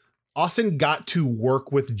got to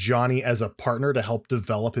work with Johnny as a partner to help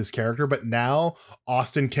develop his character, but now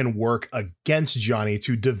Austin can work against Johnny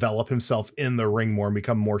to develop himself in the ring more and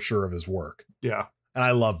become more sure of his work. Yeah. And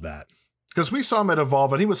I love that. Because we saw him at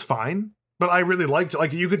Evolve and he was fine, but I really liked it.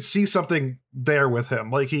 Like you could see something there with him.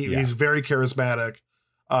 Like he's very charismatic.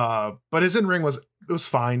 But his in-ring was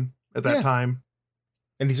fine at that time.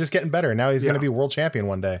 And he's just getting better. Now he's going to be world champion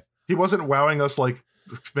one day. He wasn't wowing us like,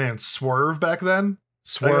 man, Swerve back then.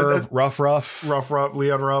 Swerve, Rough,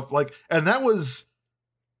 Leon Ruff. Like, and that was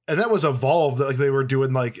And that was Evolve that like they were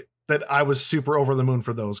doing like that. I was super over the moon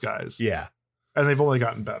for those guys. Yeah. And they've only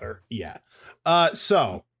gotten better. Yeah.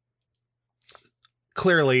 So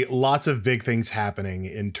clearly lots of big things happening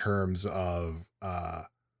in terms of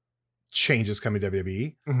changes coming to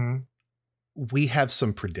WWE. Mm-hmm. We have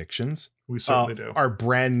some predictions. We certainly do. Our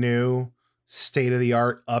brand new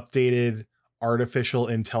state-of-the-art updated artificial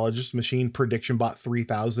intelligence machine, Prediction Bot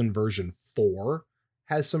 3000 version 4,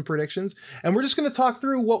 has some predictions. And we're just going to talk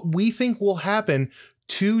through what we think will happen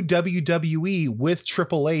to WWE with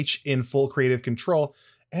Triple H in full creative control.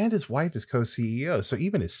 And his wife is co-CEO. So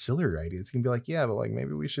even his sillier ideas, he can be like, yeah, but like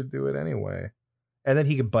maybe we should do it anyway. And then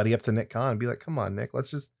he could buddy up to Nick Khan and be like, come on, Nick,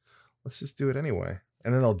 let's just do it anyway.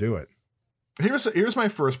 And then they'll do it. Here's my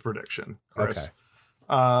first prediction, Chris.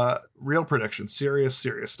 Okay. Real prediction, serious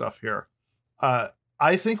stuff here.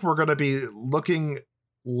 I think we're going to be looking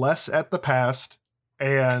less at the past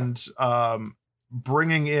and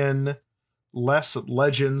bringing in less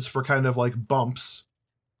legends for kind of like bumps.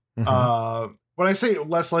 Mm-hmm. When I say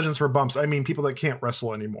less legends for bumps, I mean people that can't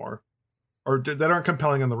wrestle anymore or that aren't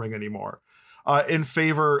compelling in the ring anymore, in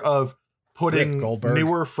favor of putting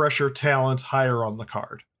newer, fresher talent higher on the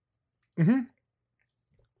card. Mm-hmm.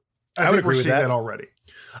 I would agree with that already.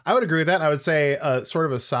 I would agree with that. I would say sort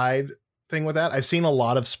of a side thing with that. I've seen a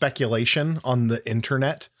lot of speculation on the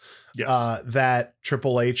internet that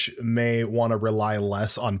Triple H may want to rely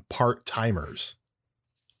less on part-timers.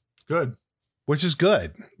 Good. Which is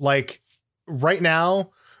good. Like right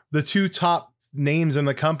now, the two top names in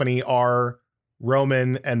the company are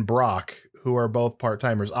Roman and Brock, who are both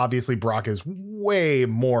part-timers. Obviously, Brock is way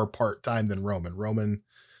more part-time than Roman. Roman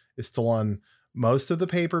is still on most of the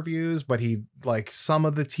pay-per-views, but he like some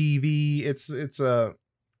of the TV. It's an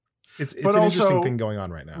interesting thing going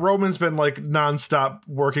on right now. Roman's been like nonstop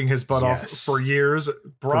working his butt off for years.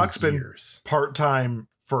 Brock's been part-time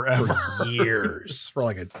forever. For years. For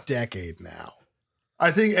like a decade now.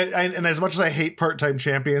 I think, and as much as I hate part-time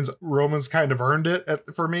champions, Roman's kind of earned it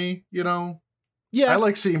for me, you know? Yeah. I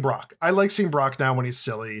like seeing Brock. I like seeing Brock now when he's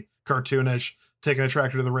silly, cartoonish, taking a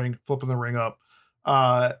tractor to the ring, flipping the ring up.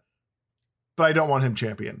 But I don't want him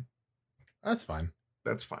champion. That's fine.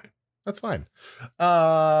 That's fine.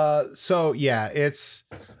 So yeah,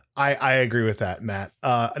 I agree with that, Matt.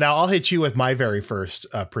 Now I'll hit you with my very first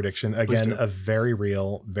prediction. Again, a very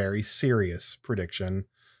real, very serious prediction.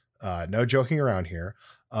 No joking around here.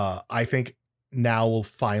 I think now will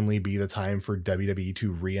finally be the time for WWE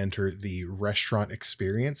to re-enter the restaurant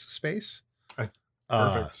experience space.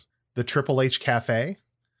 Perfect. The Triple H Cafe.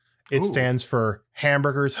 It stands for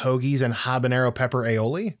hamburgers, hoagies, and habanero pepper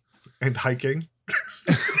aioli. And hiking.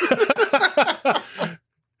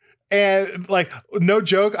 And like, no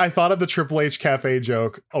joke, I thought of the Triple H Cafe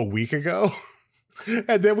joke a week ago.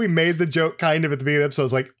 And then we made the joke kind of at the beginning of the episode. I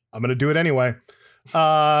was like, I'm going to do it anyway.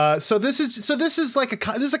 So this is like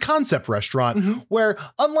this is a concept restaurant where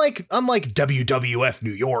unlike WWF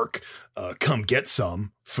New York, come get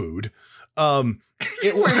some food. Wait,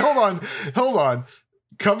 hold on.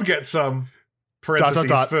 Come get some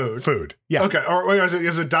parentheses food. Yeah. Okay. Or wait,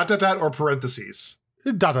 is it ... or parentheses? ...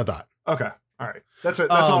 Okay. All right. That's it.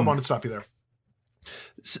 That's all I wanted to stop you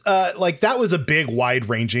there. Like that was a big,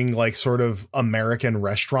 wide-ranging, like sort of American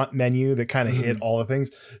restaurant menu that kind of hit all the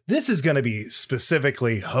things. This is going to be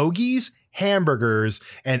specifically hoagies, hamburgers,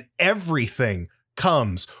 and everything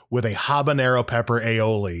comes with a habanero pepper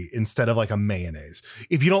aioli instead of like a mayonnaise.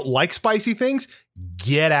 If you don't like spicy things,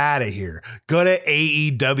 get out of here. Go to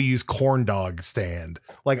AEW's corn dog stand.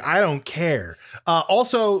 Like, I don't care.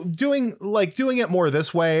 Also, doing it more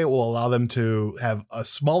this way will allow them to have a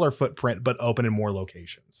smaller footprint, but open in more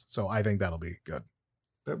locations. So I think that'll be good.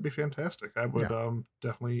 That'd be fantastic. I would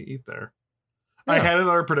definitely eat there. Yeah. I had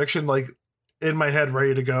another prediction like in my head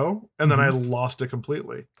ready to go, and then I lost it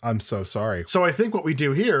completely. I'm so sorry. So I think what we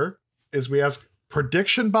do here is we ask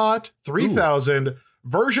Prediction Bot 3000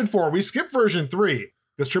 version 4. We skip version 3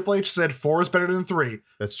 because Triple H said 4 is better than 3.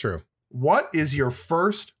 That's true. What is your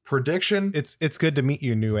first prediction? It's good to meet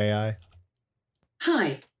you, new AI.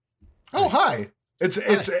 Hi. Oh, hi. It's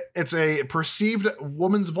a perceived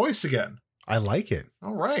woman's voice again. I like it.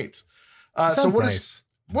 All right. So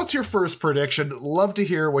what's your first prediction? Love to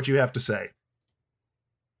hear what you have to say.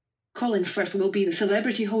 Colin Firth will be the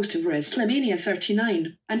celebrity host of WrestleMania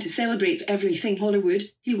 39, and to celebrate everything Hollywood,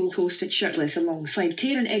 he will host it shirtless alongside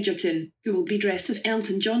Taron Egerton, who will be dressed as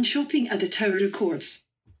Elton John shopping at the Tower Records.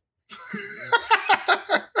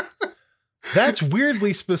 That's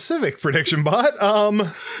weirdly specific, Prediction Bot.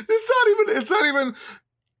 It's not even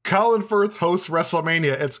Colin Firth hosts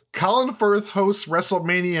WrestleMania. It's Colin Firth hosts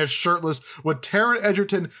WrestleMania shirtless with Taron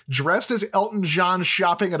Egerton dressed as Elton John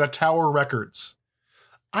shopping at a Tower Records.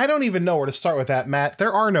 I don't even know where to start with that, Matt.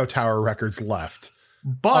 There are no Tower Records left.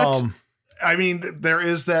 But, I mean, there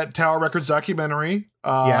is that Tower Records documentary.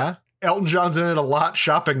 Yeah. Elton John's in it a lot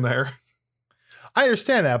shopping there. I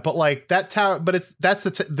understand that, but like that tower, but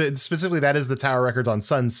specifically that is the Tower Records on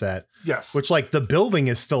Sunset. Yes. Which like the building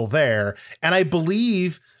is still there. And I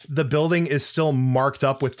believe the building is still marked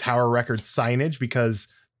up with Tower Records signage because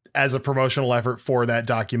as a promotional effort for that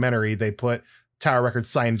documentary, they put Tower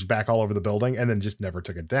Records signage back all over the building and then just never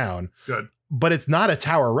took it down. Good. But it's not a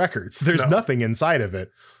Tower Records. There's nothing inside of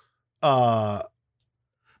it.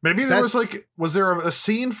 Maybe was there a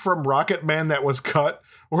scene from Rocket Man that was cut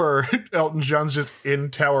where Elton John's just in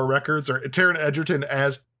Tower Records or Taron Egerton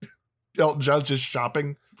as Elton John's just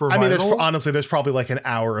shopping for vinyl? I mean, there's probably like an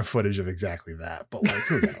hour of footage of exactly that, but like,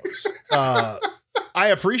 who knows? I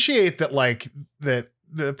appreciate that, like that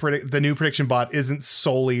the new prediction bot isn't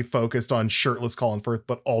solely focused on shirtless Colin Firth,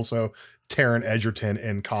 but also Taron Egerton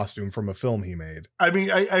in costume from a film he made. I mean,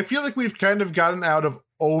 I feel like we've kind of gotten out of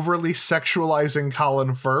overly sexualizing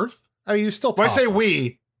Colin Firth. I mean, you still. When I say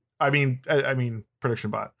we, I mean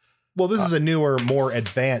prediction bot. Well, this is a newer, more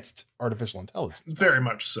advanced artificial intelligence. Very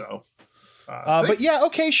much so. But yeah,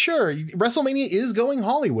 okay, sure. WrestleMania is going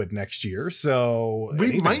Hollywood next year, so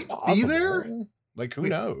we might be there. Like, who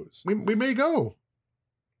knows? We may go.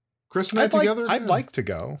 Chris and I together. I'd like to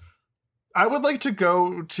go. I would like to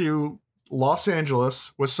go to Los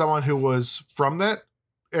Angeles with someone who was from that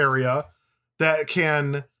area that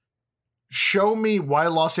can show me why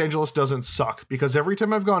Los Angeles doesn't suck. Because every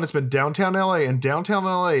time I've gone, it's been downtown LA, and downtown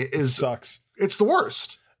LA sucks. It's the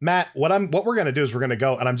worst. Matt, what we're gonna do is we're gonna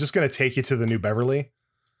go, and I'm just gonna take you to the New Beverly,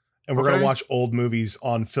 and we're gonna watch old movies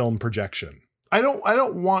on film projection. I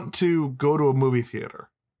don't want to go to a movie theater.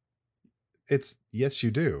 Yes,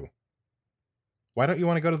 you do. Why don't you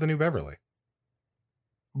want to go to the New Beverly?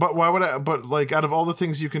 But why would I? But like, out of all the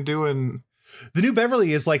things you can do in the New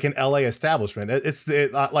Beverly is like an LA establishment. It's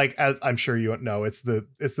like, as I'm sure you know, it's the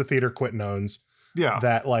theater Quentin owns. Yeah.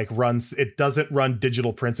 That like runs. It doesn't run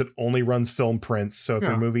digital prints. It only runs film prints. So if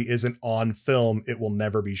your movie isn't on film, it will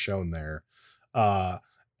never be shown there.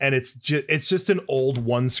 And it's just an old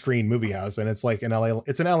one screen movie house, and it's like an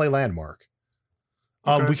LA landmark.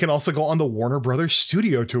 Okay. We can also go on the Warner Brothers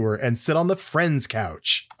studio tour and sit on the Friends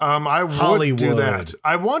couch. I would Hollywood. Do that.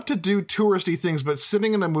 I want to do touristy things, but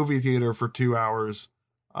sitting in a movie theater for 2 hours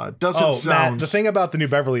doesn't sound. Matt, the thing about the New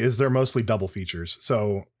Beverly is they're mostly double features.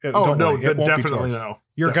 So definitely no.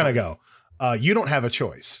 You're gonna go. You don't have a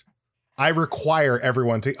choice. I require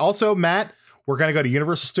everyone to. Also, Matt, we're gonna go to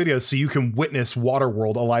Universal Studios so you can witness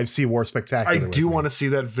Waterworld: A Live Sea War Spectacular. I do want to see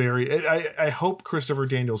that I hope Christopher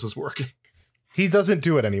Daniels is working. He doesn't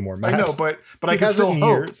do it anymore, Matt. I know, but I can still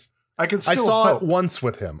hope. I can still saw it once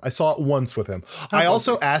with him. I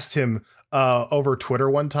also asked him over Twitter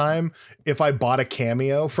one time if I bought a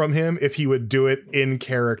cameo from him, if he would do it in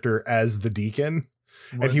character as the Deacon.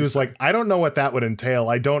 And he was like, I don't know what that would entail.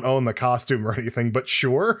 I don't own the costume or anything, but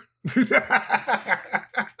sure.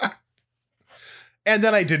 And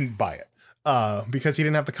then I didn't buy it because he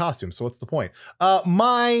didn't have the costume. So what's the point?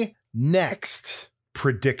 My next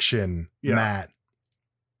prediction, Matt.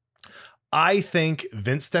 I think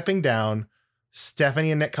Vince stepping down,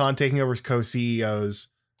 Stephanie and Nick Khan taking over as co-CEOs,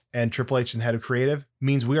 and Triple H and head of creative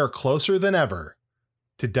means we are closer than ever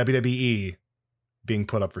to WWE being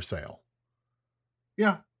put up for sale.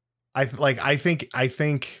 Yeah. I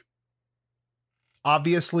think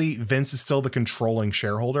obviously Vince is still the controlling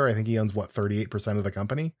shareholder. I think he owns 38% of the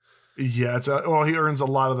company. Yeah, he earns a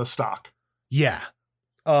lot of the stock. Yeah.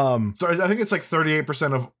 So I think it's like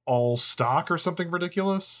 38% of all stock or something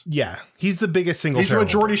ridiculous. Yeah, he's the biggest single. He's a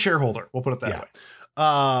majority shareholder. We'll put it that way.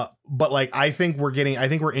 But like, I think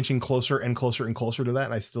we're inching closer and closer and closer to that,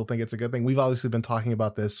 and I still think it's a good thing. We've obviously been talking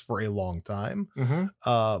about this for a long time.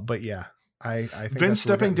 Mm-hmm. But yeah, I think Vince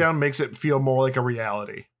stepping down makes it feel more like a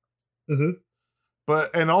reality. Mm-hmm.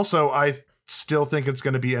 And also, I still think it's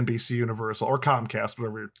going to be NBC Universal or Comcast,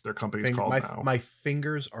 whatever their company's called now. My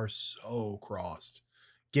fingers are so crossed.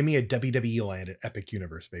 Give me a WWE land at Epic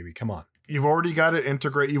Universe, baby. Come on. You've already got it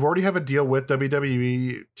integrated. You already have a deal with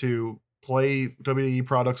WWE to play WWE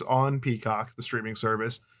products on Peacock, the streaming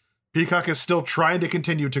service. Peacock is still trying to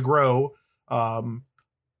continue to grow.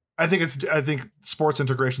 I think sports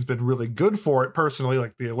integration's been really good for it personally,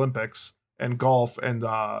 like the Olympics and golf and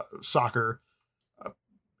soccer.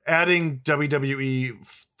 Adding WWE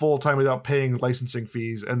full time without paying licensing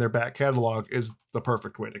fees and their back catalog is the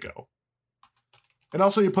perfect way to go. And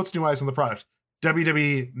also, it puts new eyes on the product.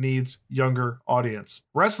 WWE needs younger audience.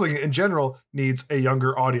 Wrestling in general needs a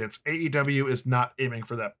younger audience. AEW is not aiming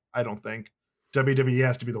for that, I don't think. WWE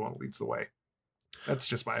has to be the one that leads the way. That's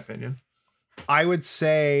just my opinion. I would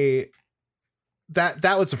say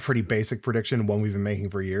that was a pretty basic prediction, one we've been making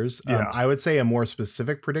for years. Yeah. I would say a more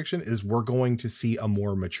specific prediction is we're going to see a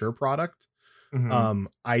more mature product. Mhm.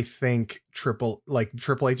 I think Triple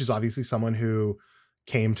H is obviously someone who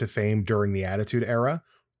came to fame during the Attitude Era.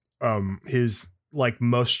 His like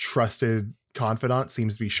most trusted confidant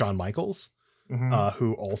seems to be Shawn Michaels, Mhm.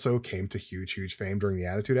 who also came to huge fame during the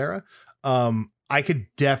Attitude Era. I could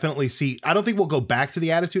definitely see, I don't think we'll go back to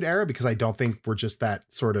the Attitude Era because I don't think we're just that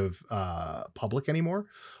sort of public anymore.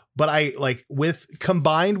 But I like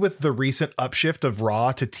combined with the recent upshift of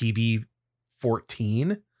Raw to TV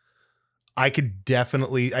 14, I could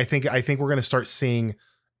definitely, I think we're going to start seeing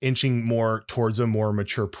inching more towards a more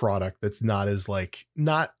mature product that's not as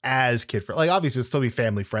kid friendly. Like obviously it'll still be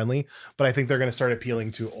family friendly, but I think they're going to start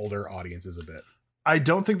appealing to older audiences a bit. I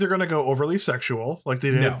don't think they're going to go overly sexual like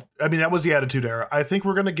they did. No. I mean, that was the Attitude Era. I think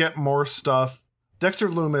we're going to get more stuff. Dexter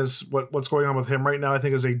Lumis, what's going on with him right now, I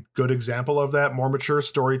think is a good example of that. More mature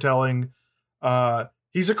storytelling.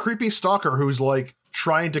 He's a creepy stalker who's like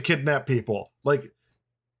trying to kidnap people. Like,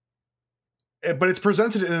 but it's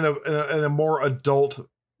presented in a more adult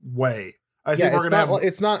way. I think we're going to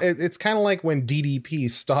it's kind of like when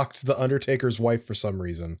DDP stalked the Undertaker's wife for some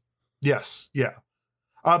reason. Yes. Yeah.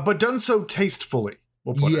 But done so tastefully.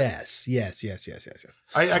 We'll put it. Yes.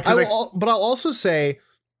 But I'll also say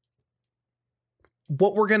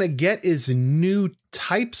what we're going to get is new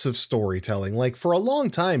types of storytelling. Like for a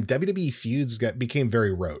long time, WWE feuds became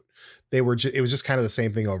very rote. It was just kind of the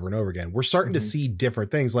same thing over and over again. We're starting to see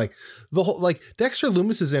different things. Like the whole, like Dexter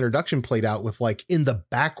Lumis's introduction played out with like in the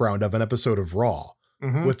background of an episode of Raw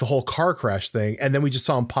with the whole car crash thing. And then we just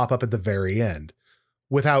saw him pop up at the very end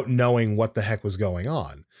without knowing what the heck was going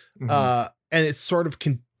on. And it's sort of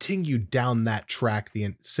continued down that track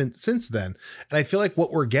since then. And I feel like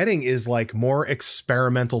what we're getting is like more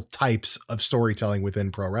experimental types of storytelling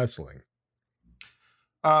within pro wrestling.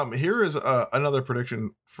 Here is another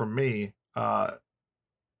prediction from me.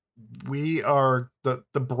 We are the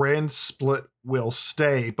brand split will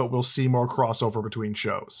stay, but we'll see more crossover between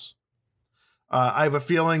shows. I have a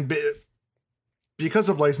feeling because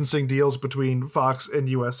of licensing deals between Fox and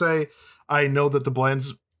USA, I know that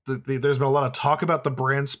there's been a lot of talk about the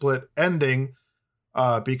brand split ending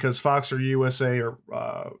because Fox or USA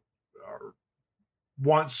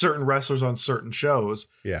want certain wrestlers on certain shows.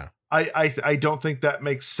 Yeah. I don't think that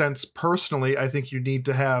makes sense personally. I think you need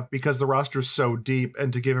to have, because the roster is so deep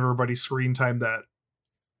and to give everybody screen time that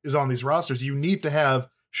is on these rosters, you need to have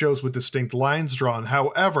shows with distinct lines drawn.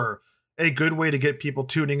 However, a good way to get people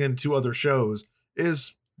tuning into other shows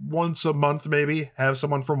is once a month, maybe have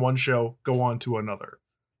someone from one show go on to another.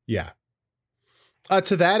 Yeah.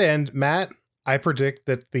 To that end, Matt, I predict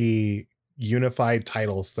that the unified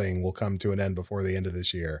titles thing will come to an end before the end of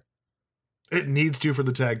this year. It needs to for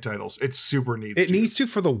the tag titles. It super needs to. It needs to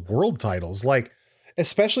for the world titles. Like,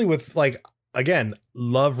 especially with like, again,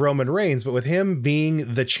 love Roman Reigns, but with him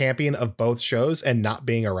being the champion of both shows and not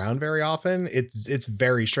being around very often, it's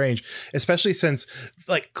very strange, especially since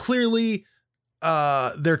like clearly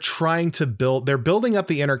they're building up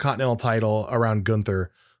the Intercontinental title around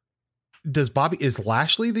Gunther. Is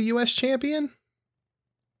Lashley the US champion?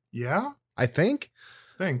 Yeah, I think.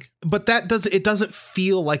 But it doesn't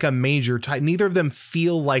feel like a major title. Neither of them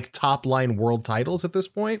feel like top line world titles at this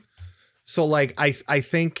point. So like, I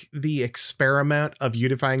think the experiment of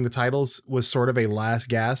unifying the titles was sort of a last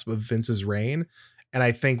gasp of Vince's reign. And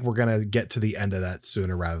I think we're going to get to the end of that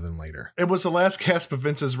sooner rather than later. It was the last gasp of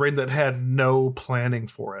Vince's reign that had no planning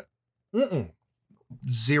for it.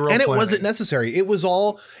 Zero. And planning. It wasn't necessary. It was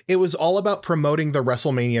all about promoting the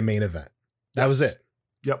WrestleMania main event. That was it.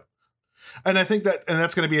 Yep. And I think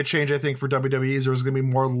that's going to be a change, I think, for WWE. There's going to be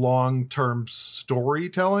more long-term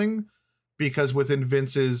storytelling because within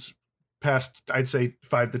Vince's past, I'd say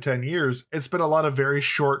 5 to 10 years, it's been a lot of very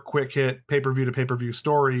short, quick hit pay-per-view to pay-per-view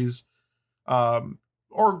stories,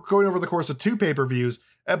 or going over the course of 2 pay-per-views.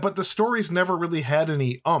 But the stories never really had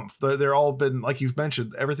any oomph. They're all been, like you've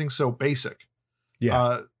mentioned, everything's so basic.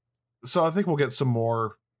 Yeah. So I think we'll get some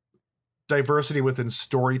more diversity within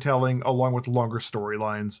storytelling along with longer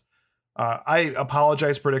storylines. I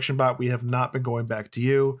apologize, Prediction Bot. We have not been going back to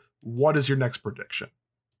you. What is your next prediction?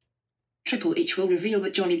 Triple H will reveal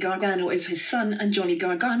that Johnny Gargano is his son, and Johnny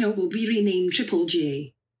Gargano will be renamed Triple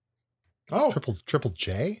J. Oh, Triple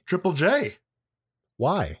J? Triple J.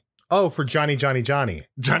 Why? Oh, for Johnny. Johnny.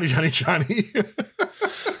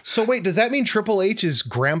 So wait, does that mean Triple H is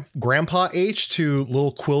Grandpa H to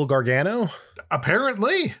little Quill Gargano?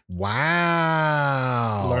 Apparently.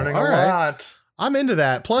 Wow. Learning All a right. lot. I'm into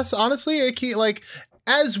that. Plus, honestly,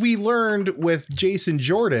 as we learned with Jason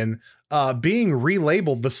Jordan, being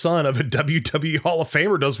relabeled the son of a WWE Hall of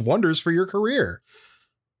Famer does wonders for your career.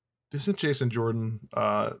 Isn't Jason Jordan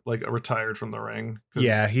retired from the ring?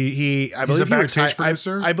 Yeah, I believe a backstage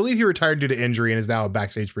producer? I believe he retired due to injury and is now a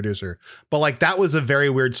backstage producer. But like that was a very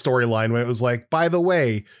weird storyline when it was like, by the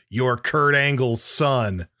way, you're Kurt Angle's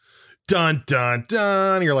son. Dun dun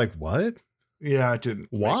dun. You're like, what? Yeah, it didn't.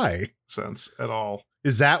 Why? Make sense at all.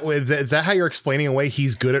 Is that how you're explaining away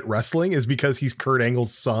he's good at wrestling? Is because he's Kurt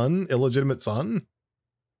Angle's son, illegitimate son?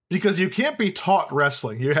 Because you can't be taught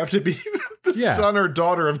wrestling. You have to be the son or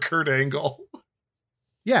daughter of Kurt Angle.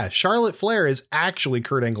 Yeah, Charlotte Flair is actually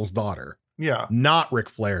Kurt Angle's daughter. Yeah. Not Ric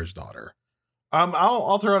Flair's daughter.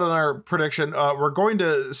 I'll throw out our prediction. We're going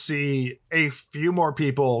to see a few more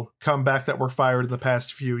people come back that were fired in the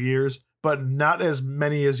past few years, but not as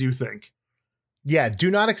many as you think. Yeah,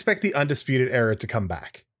 do not expect the Undisputed Era to come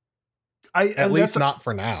back. At least not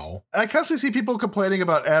for now. I constantly see people complaining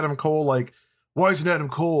about Adam Cole, like, why isn't Adam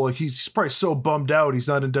Cole? Like, he's probably so bummed out he's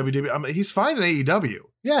not in WWE. I mean, he's fine in AEW.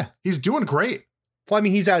 Yeah. He's doing great. Well, I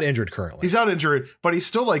mean, he's out injured currently. He's out injured, but he's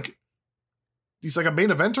still he's like a main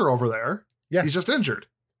eventer over there. Yeah. He's just injured.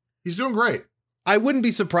 He's doing great. I wouldn't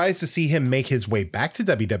be surprised to see him make his way back to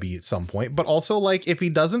WWE at some point, but also like if he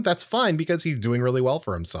doesn't, that's fine because he's doing really well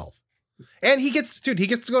for himself. And he gets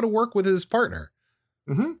to go to work with his partner.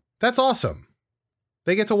 Mm-hmm. That's awesome.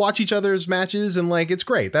 They get to watch each other's matches and like, it's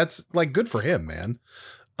great. That's like good for him, man.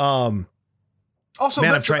 Also,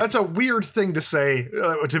 man, that's a weird thing to say,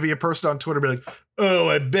 to be a person on Twitter, be like, oh,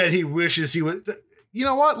 I bet he wishes he was. You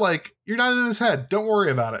know what? Like, you're not in his head. Don't worry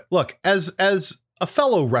about it. Look, as a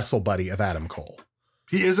fellow wrestle buddy of Adam Cole,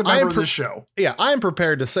 he is a member of this show. Yeah, I'm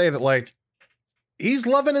prepared to say that like he's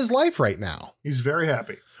loving his life right now. He's very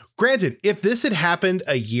happy. Granted, if this had happened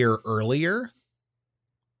a year earlier,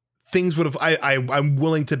 things would have. I'm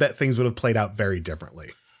willing to bet things would have played out very differently.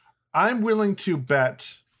 I'm willing to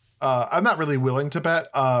bet. I'm not really willing to bet.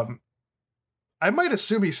 I might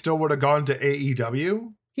assume he still would have gone to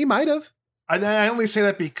AEW. He might have. I only say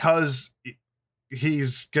that because he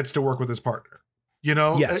gets to work with his partner. You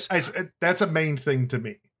know, yes, that's a main thing to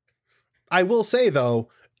me. I will say though,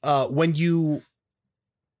 when you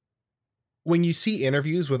see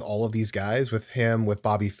interviews with all of these guys, with him, with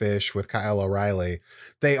Bobby Fish, with Kyle O'Reilly,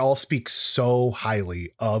 they all speak so highly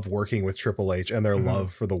of working with Triple H and their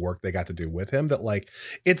love for the work they got to do with him that like,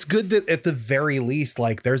 it's good that at the very least,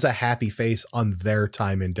 like there's a happy face on their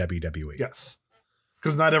time in WWE. Yes.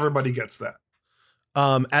 Because not everybody gets that.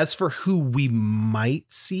 As for who we might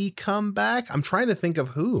see come back, I'm trying to think of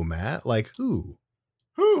who, Matt, like who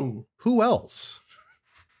else?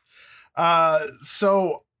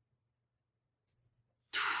 So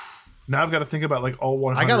now I've got to think about like all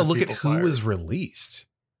 100. I got to look at who fired. was released.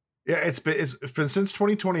 Yeah, it's been since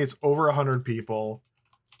 2020. It's over 100 people.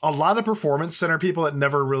 A lot of performance center people that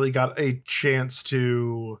never really got a chance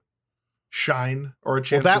to shine or a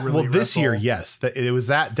chance to really this wrestle. year, yes, it was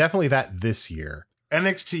definitely that this year.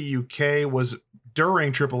 NXT UK was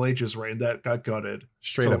during Triple H's reign that got gutted.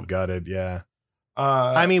 Straight up gutted, yeah.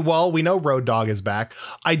 I mean, well, we know Road Dogg is back.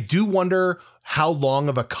 I do wonder how long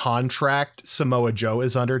of a contract Samoa Joe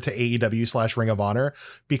is under to AEW / Ring of Honor,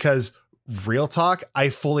 because real talk, I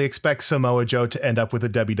fully expect Samoa Joe to end up with a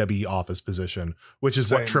WWE office position, which is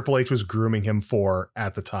what Triple H was grooming him for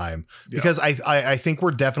at the time. Yeah. Because I think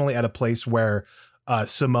we're definitely at a place where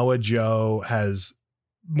Samoa Joe has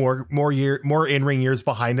more in-ring years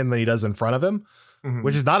behind him than he does in front of him,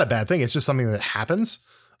 which is not a bad thing. It's just something that happens.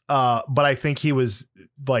 But I think he was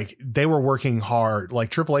like, they were working hard.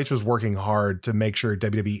 Like Triple H was working hard to make sure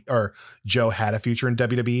WWE or Joe had a future in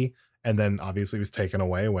WWE. And then obviously was taken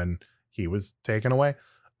away when he was taken away.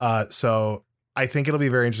 So I think it'll be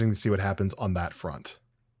very interesting to see what happens on that front.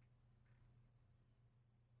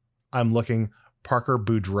 I'm looking Parker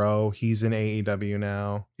Boudreaux. He's in AEW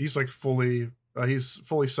now. He's like fully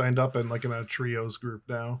signed up and like in a trios group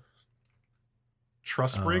now.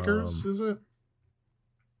 Trust Breakers, is it?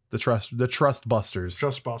 The Trust Busters.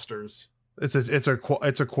 Trust Busters. It's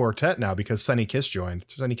a quartet now because Sonny Kiss joined.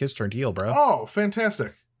 Sonny Kiss turned heel, bro. Oh,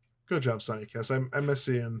 fantastic. Good job, Sonny Kiss. I miss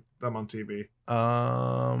seeing them on TV.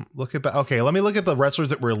 Let me look at the wrestlers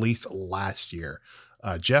that were released last year.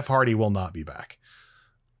 Jeff Hardy will not be back.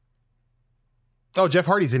 Oh, Jeff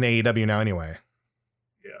Hardy's in AEW now anyway.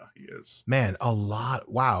 Yeah, he is. Man, a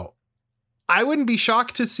lot. Wow. I wouldn't be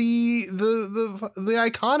shocked to see the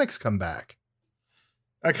Iconics come back.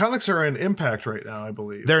 Iconics are in Impact right now, I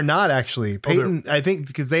believe. They're not actually. Peyton, I think,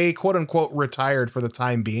 because they quote unquote retired for the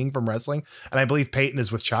time being from wrestling, and I believe Peyton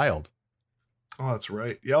is with Child. Oh, that's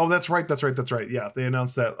right. Yeah. Oh, that's right. Yeah, they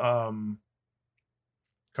announced that a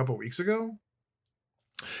couple weeks ago.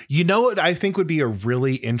 You know what I think would be a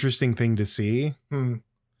really interesting thing to see?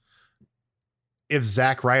 If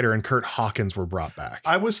Zack Ryder and Kurt Hawkins were brought back.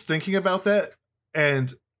 I was thinking about that,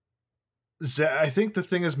 and I think the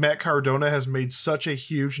thing is Matt Cardona has made such a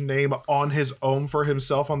huge name on his own for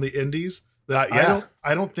himself on the indies that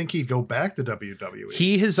I don't think he'd go back to WWE.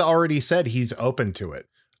 He has already said he's open to it,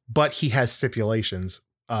 but he has stipulations,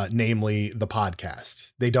 namely the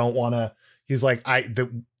podcast. They don't want to. He's like,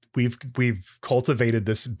 we've cultivated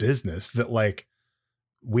this business that like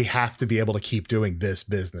we have to be able to keep doing this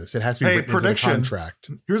business. It has to be written into the contract.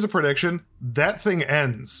 Here's a prediction. That thing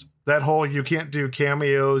ends. That whole you can't do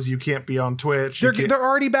cameos, you can't be on Twitch. They're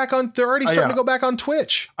already back on. They're already starting to go back on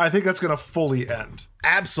Twitch. I think that's going to fully end.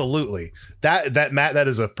 Absolutely. That Matt, that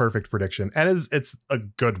is a perfect prediction, and it's a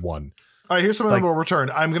good one. All right, here's something that will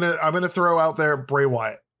return. I'm gonna throw out there Bray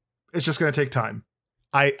Wyatt. It's just going to take time.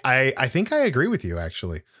 I think I agree with you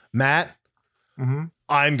actually, Matt.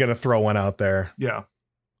 I'm gonna throw one out there. Yeah,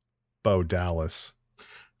 Bo Dallas.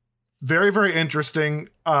 Very, very interesting.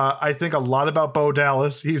 I think a lot about Bo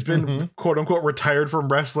Dallas. He's been quote unquote retired from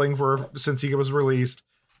wrestling since he was released.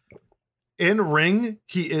 In ring,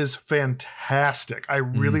 he is fantastic. I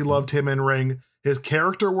really loved him in ring. His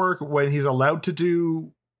character work when he's allowed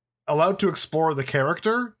to explore the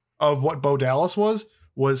character of what Bo Dallas was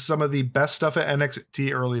some of the best stuff at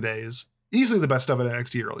NXT early days. Easily the best stuff at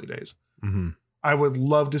NXT early days. I would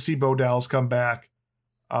love to see Bo Dallas come back.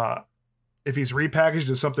 If he's repackaged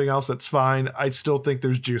as something else, that's fine. I still think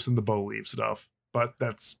there's juice in the Bo Leave stuff, but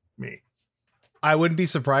that's me. I wouldn't be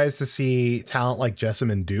surprised to see talent like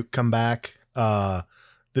Jessamine Duke come back.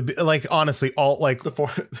 Honestly, all like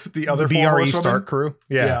the other BRE Stark crew.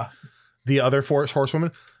 Yeah. The other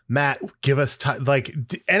horsewomen. Matt, give us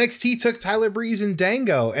NXT took Tyler Breeze and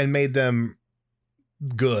Dango and made them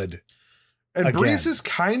good. And again. Breeze is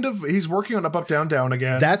he's working on up, down, down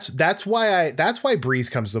again. That's why Breeze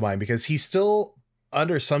comes to mind, because he's still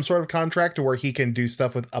under some sort of contract to where he can do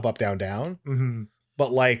stuff with up, down, down.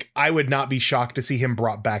 But like, I would not be shocked to see him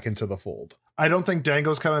brought back into the fold. I don't think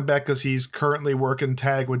Dango's coming back because he's currently working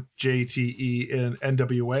tag with JTE in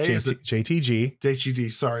NWA.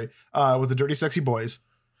 JTG, sorry, with the Dirty Sexy Boys.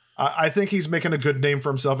 I think he's making a good name for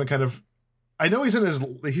himself and kind of, I know he's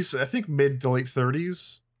I think mid to late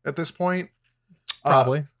 30s at this point.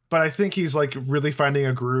 Probably. But I think he's like really finding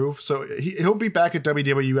a groove. So he'll be back at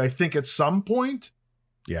WWE, I think, at some point.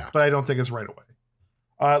 Yeah. But I don't think it's right away.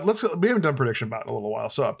 We haven't done Prediction Bot in a little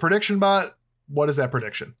while. So Prediction Bot, what is that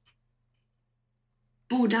prediction?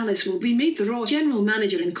 Bo Dallas will be made the Raw general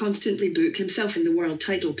manager and constantly book himself in the world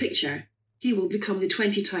title picture. He will become the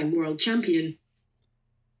 20-time world champion.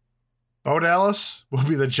 Bo Dallas will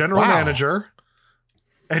be the general manager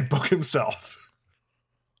and book himself.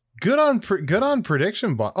 Good on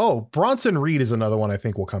Prediction Bot. Oh, Bronson Reed is another one I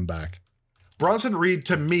think will come back. Bronson Reed,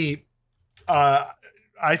 to me,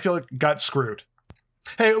 I feel like got screwed.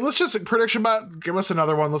 Hey, let's just Prediction Bot, give us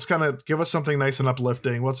another one. Let's kind of give us something nice and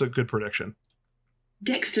uplifting. What's a good prediction?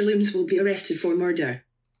 Dexter Loomis will be arrested for murder.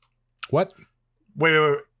 What?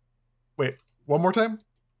 Wait. One more time?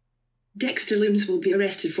 Dexter Loomis will be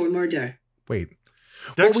arrested for murder. Wait.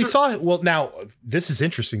 Dexter- Now, this is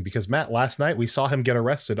interesting because, Matt, last night we saw him get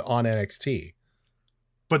arrested on NXT.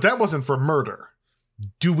 But that wasn't for murder.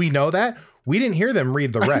 Do we know that? We didn't hear them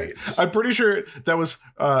read the rights. I'm pretty sure that was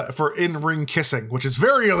for in-ring kissing, which is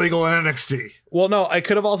very illegal in NXT. Well, no, it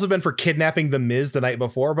could have also been for kidnapping The Miz the night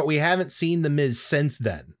before, but we haven't seen The Miz since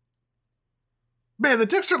then. Man, the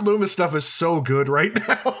Dexter Loomis stuff is so good right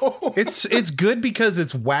now. It's good because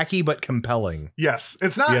it's wacky but compelling. Yes,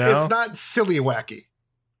 it's not. It's not silly wacky.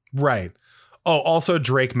 Right. Oh, also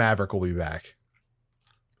Drake Maverick will be back.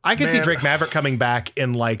 I can see Drake Maverick coming back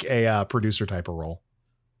in like a producer type of role.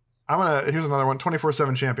 Here's another one.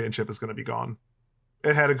 24/7 Championship is going to be gone.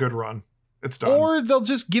 It had a good run. It's done. Or they'll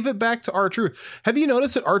just give it back to R-Truth. Have you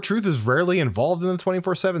noticed that R-Truth is rarely involved in the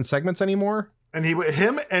 24/7 segments anymore? And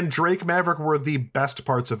him and Drake Maverick were the best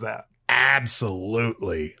parts of that.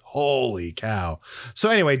 Absolutely. Holy cow. So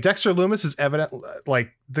anyway, Dexter Loomis is evident,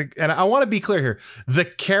 and I want to be clear here. The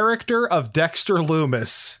character of Dexter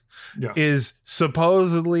Loomis is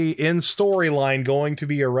supposedly in storyline going to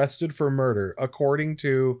be arrested for murder, according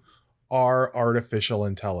to our artificial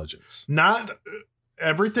intelligence. Not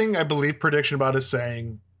everything I believe Prediction Bot is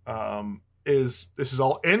saying this is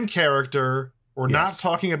all in character. We're not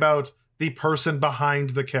talking about the person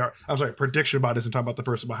behind the character. I'm sorry, Prediction Bot isn't talking about the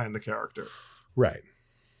person behind the character. Right.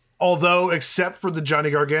 Although, except for the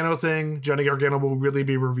Johnny Gargano thing, Johnny Gargano will really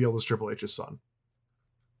be revealed as Triple H's son.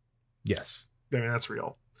 Yes. I mean, that's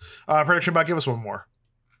real. Prediction Bot, give us one more.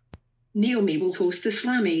 Naomi will host the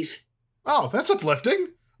Slammies. Oh, that's uplifting.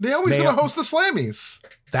 Naomi's going to host the Slammies.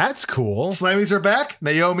 That's cool. Slammies are back.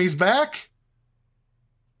 Naomi's back.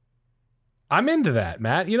 I'm into that,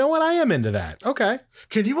 Matt. You know what? I am into that. Okay.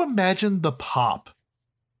 Can you imagine the pop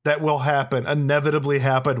that will happen, inevitably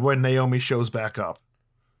happen, when Naomi shows back up?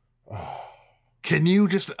 Oh. Can you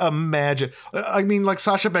just imagine? I mean, like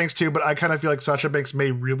Sasha Banks too, but I kind of feel like Sasha Banks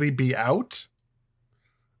may really be out.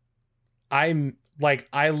 I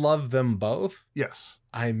love them both. Yes.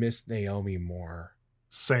 I miss Naomi more.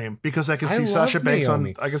 Same, because I can see Sasha Banks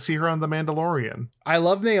Naomi. I can see her on The Mandalorian. I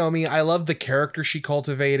love Naomi. I love the character she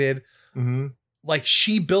cultivated. Mm-hmm. Like,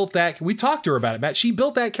 she built that. We talked to her about it, Matt. She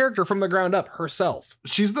built that character from the ground up herself.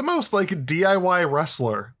 She's the most like DIY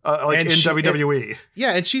wrestler in WWE.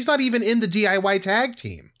 Yeah, and she's not even in the DIY tag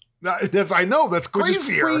team. I know, that's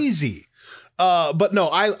crazier. Crazy. But no,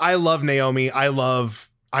 I love Naomi. I love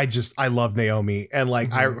Naomi, and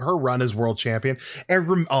like her run as world champion.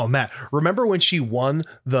 And Matt, remember when she won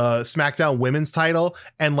the SmackDown Women's title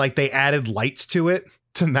and like they added lights to it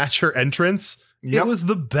to match her entrance? Yep. It was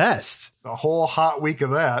the best. A whole hot week of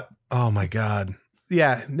that. Oh my God.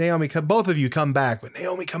 Yeah, Naomi, both of you come back, but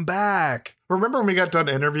Naomi, come back. Remember when we got done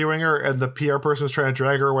interviewing her and the PR person was trying to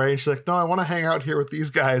drag her away and she's like, no, I want to hang out here with these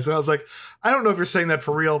guys. And I was like, I don't know if you're saying that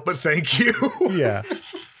for real, but thank you. Yeah.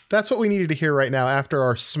 That's what we needed to hear right now after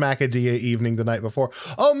our Smackadea evening the night before.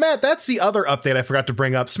 Oh, Matt, that's the other update I forgot to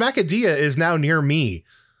bring up. Smackadea is now near me.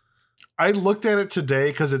 I looked at it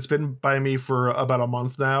today because it's been by me for about a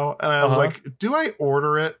month now. And I was like, do I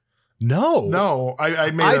order it? No.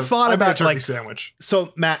 I made a turkey sandwich.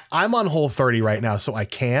 So, Matt, I'm on Whole30 right now, so I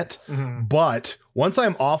can't. Mm-hmm. But once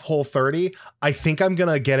I'm off Whole30, I think I'm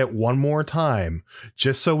going to get it one more time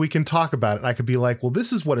just so we can talk about it. And I could be like, well,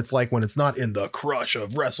 this is what it's like when it's not in the crush of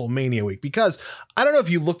WrestleMania week. Because I don't know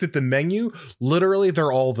if you looked at the menu. Literally,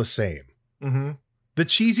 they're all the same. Mm-hmm. The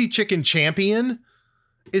Cheesy Chicken Champion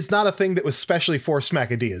is not a thing that was specially for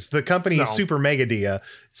Smackadeas. The company Super Megadea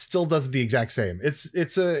still does the exact same. It's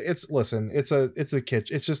a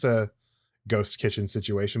kitchen. It's just a ghost kitchen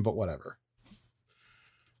situation, but whatever.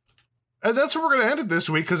 And that's where we're going to end it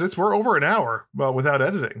this week because we're over an hour without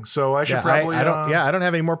editing. So I should probably. I don't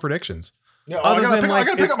have any more predictions. Yeah, I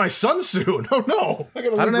gotta pick up my son soon. Oh no! I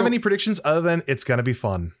don't have any predictions other than it's gonna be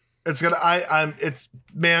fun. It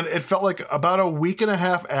felt like about a week and a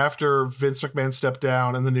half after Vince McMahon stepped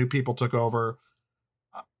down and the new people took over,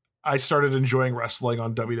 I started enjoying wrestling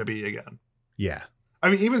on WWE again. Yeah.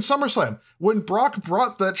 I mean, even SummerSlam, when Brock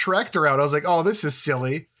brought that tractor out, I was like, oh, this is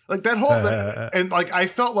silly. Like that whole and like I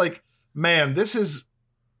felt like, man,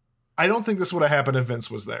 I don't think this would have happened if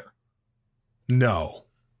Vince was there. No.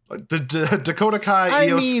 Like the Dakota Kai,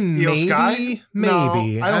 Io Sky?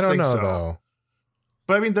 Maybe. No, I don't think so. Though.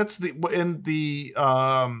 But I mean, that's in the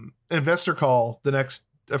investor call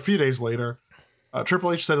a few days later,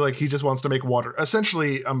 Triple H said like he just wants to make water.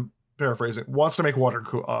 Essentially, I'm paraphrasing, wants to make water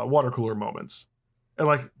cooler moments. And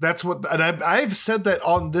like, that's what, and I've said that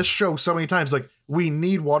on this show so many times, like we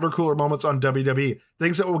need water cooler moments on WWE,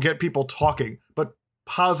 things that will get people talking, but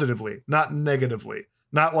positively, not negatively.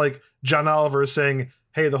 Not like John Oliver is saying,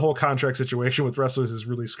 hey, the whole contract situation with wrestlers is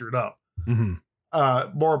really screwed up. Mm-hmm.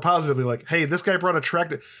 More positively, like, hey, this guy brought a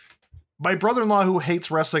tractor. My brother-in-law who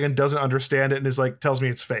hates wrestling and doesn't understand it and is like, tells me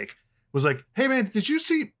it's fake, was like, hey man, did you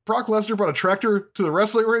see Brock Lesnar brought a tractor to the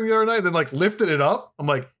wrestling ring the other night and then like lifted it up? I'm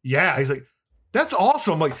like, yeah. He's like, that's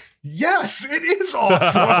awesome. I'm like, yes, it is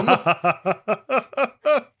awesome.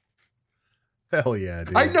 Hell yeah,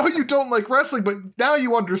 dude. I know you don't like wrestling, but now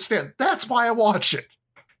you understand. That's why I watch it.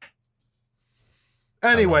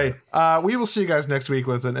 Anyway, we will see you guys next week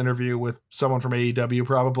with an interview with someone from AEW,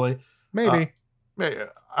 probably. Maybe.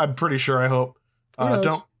 I'm pretty sure, I hope.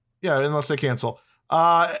 Unless they cancel.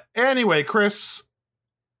 Anyway, Chris,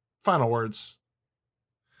 final words.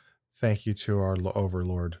 Thank you to our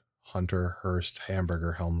overlord, Hunter Hearst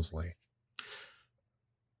Hamburger Helmsley.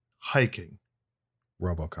 Hiking.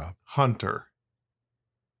 RoboCop. Hunter.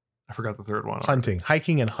 I forgot the third one. Hunting.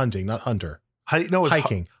 Hiking and hunting, not Hunter. It's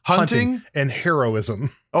hiking, hunting, and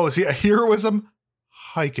heroism. Oh, is he a heroism?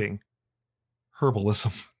 Hiking,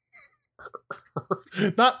 herbalism,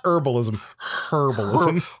 not herbalism,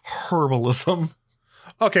 herbalism, herbalism.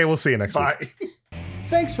 Okay, we'll see you next Bye. week.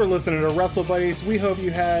 Thanks for listening to Wrestle Buddies. We hope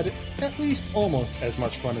you had at least almost as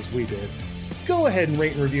much fun as we did. go ahead and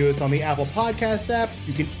rate and review us on the Apple Podcast app.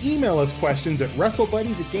 You can email us questions at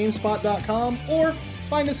wrestlebuddies@gamespot.com or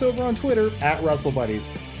find us over on Twitter @WrestleBuddies.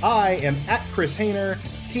 I am @Chris Hayner.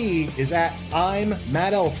 He is I'm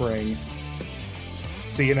Matt Elfring.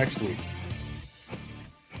 See you next week.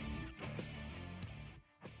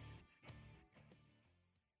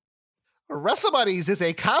 WrestleBuddies is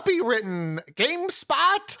a copywritten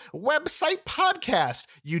GameSpot website podcast.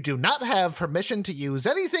 You do not have permission to use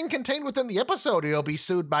anything contained within the episode, or you'll be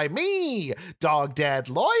sued by me, Dog Dad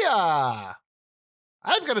Lawyer.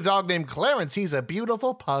 I've got a dog named Clarence. He's a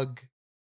beautiful pug.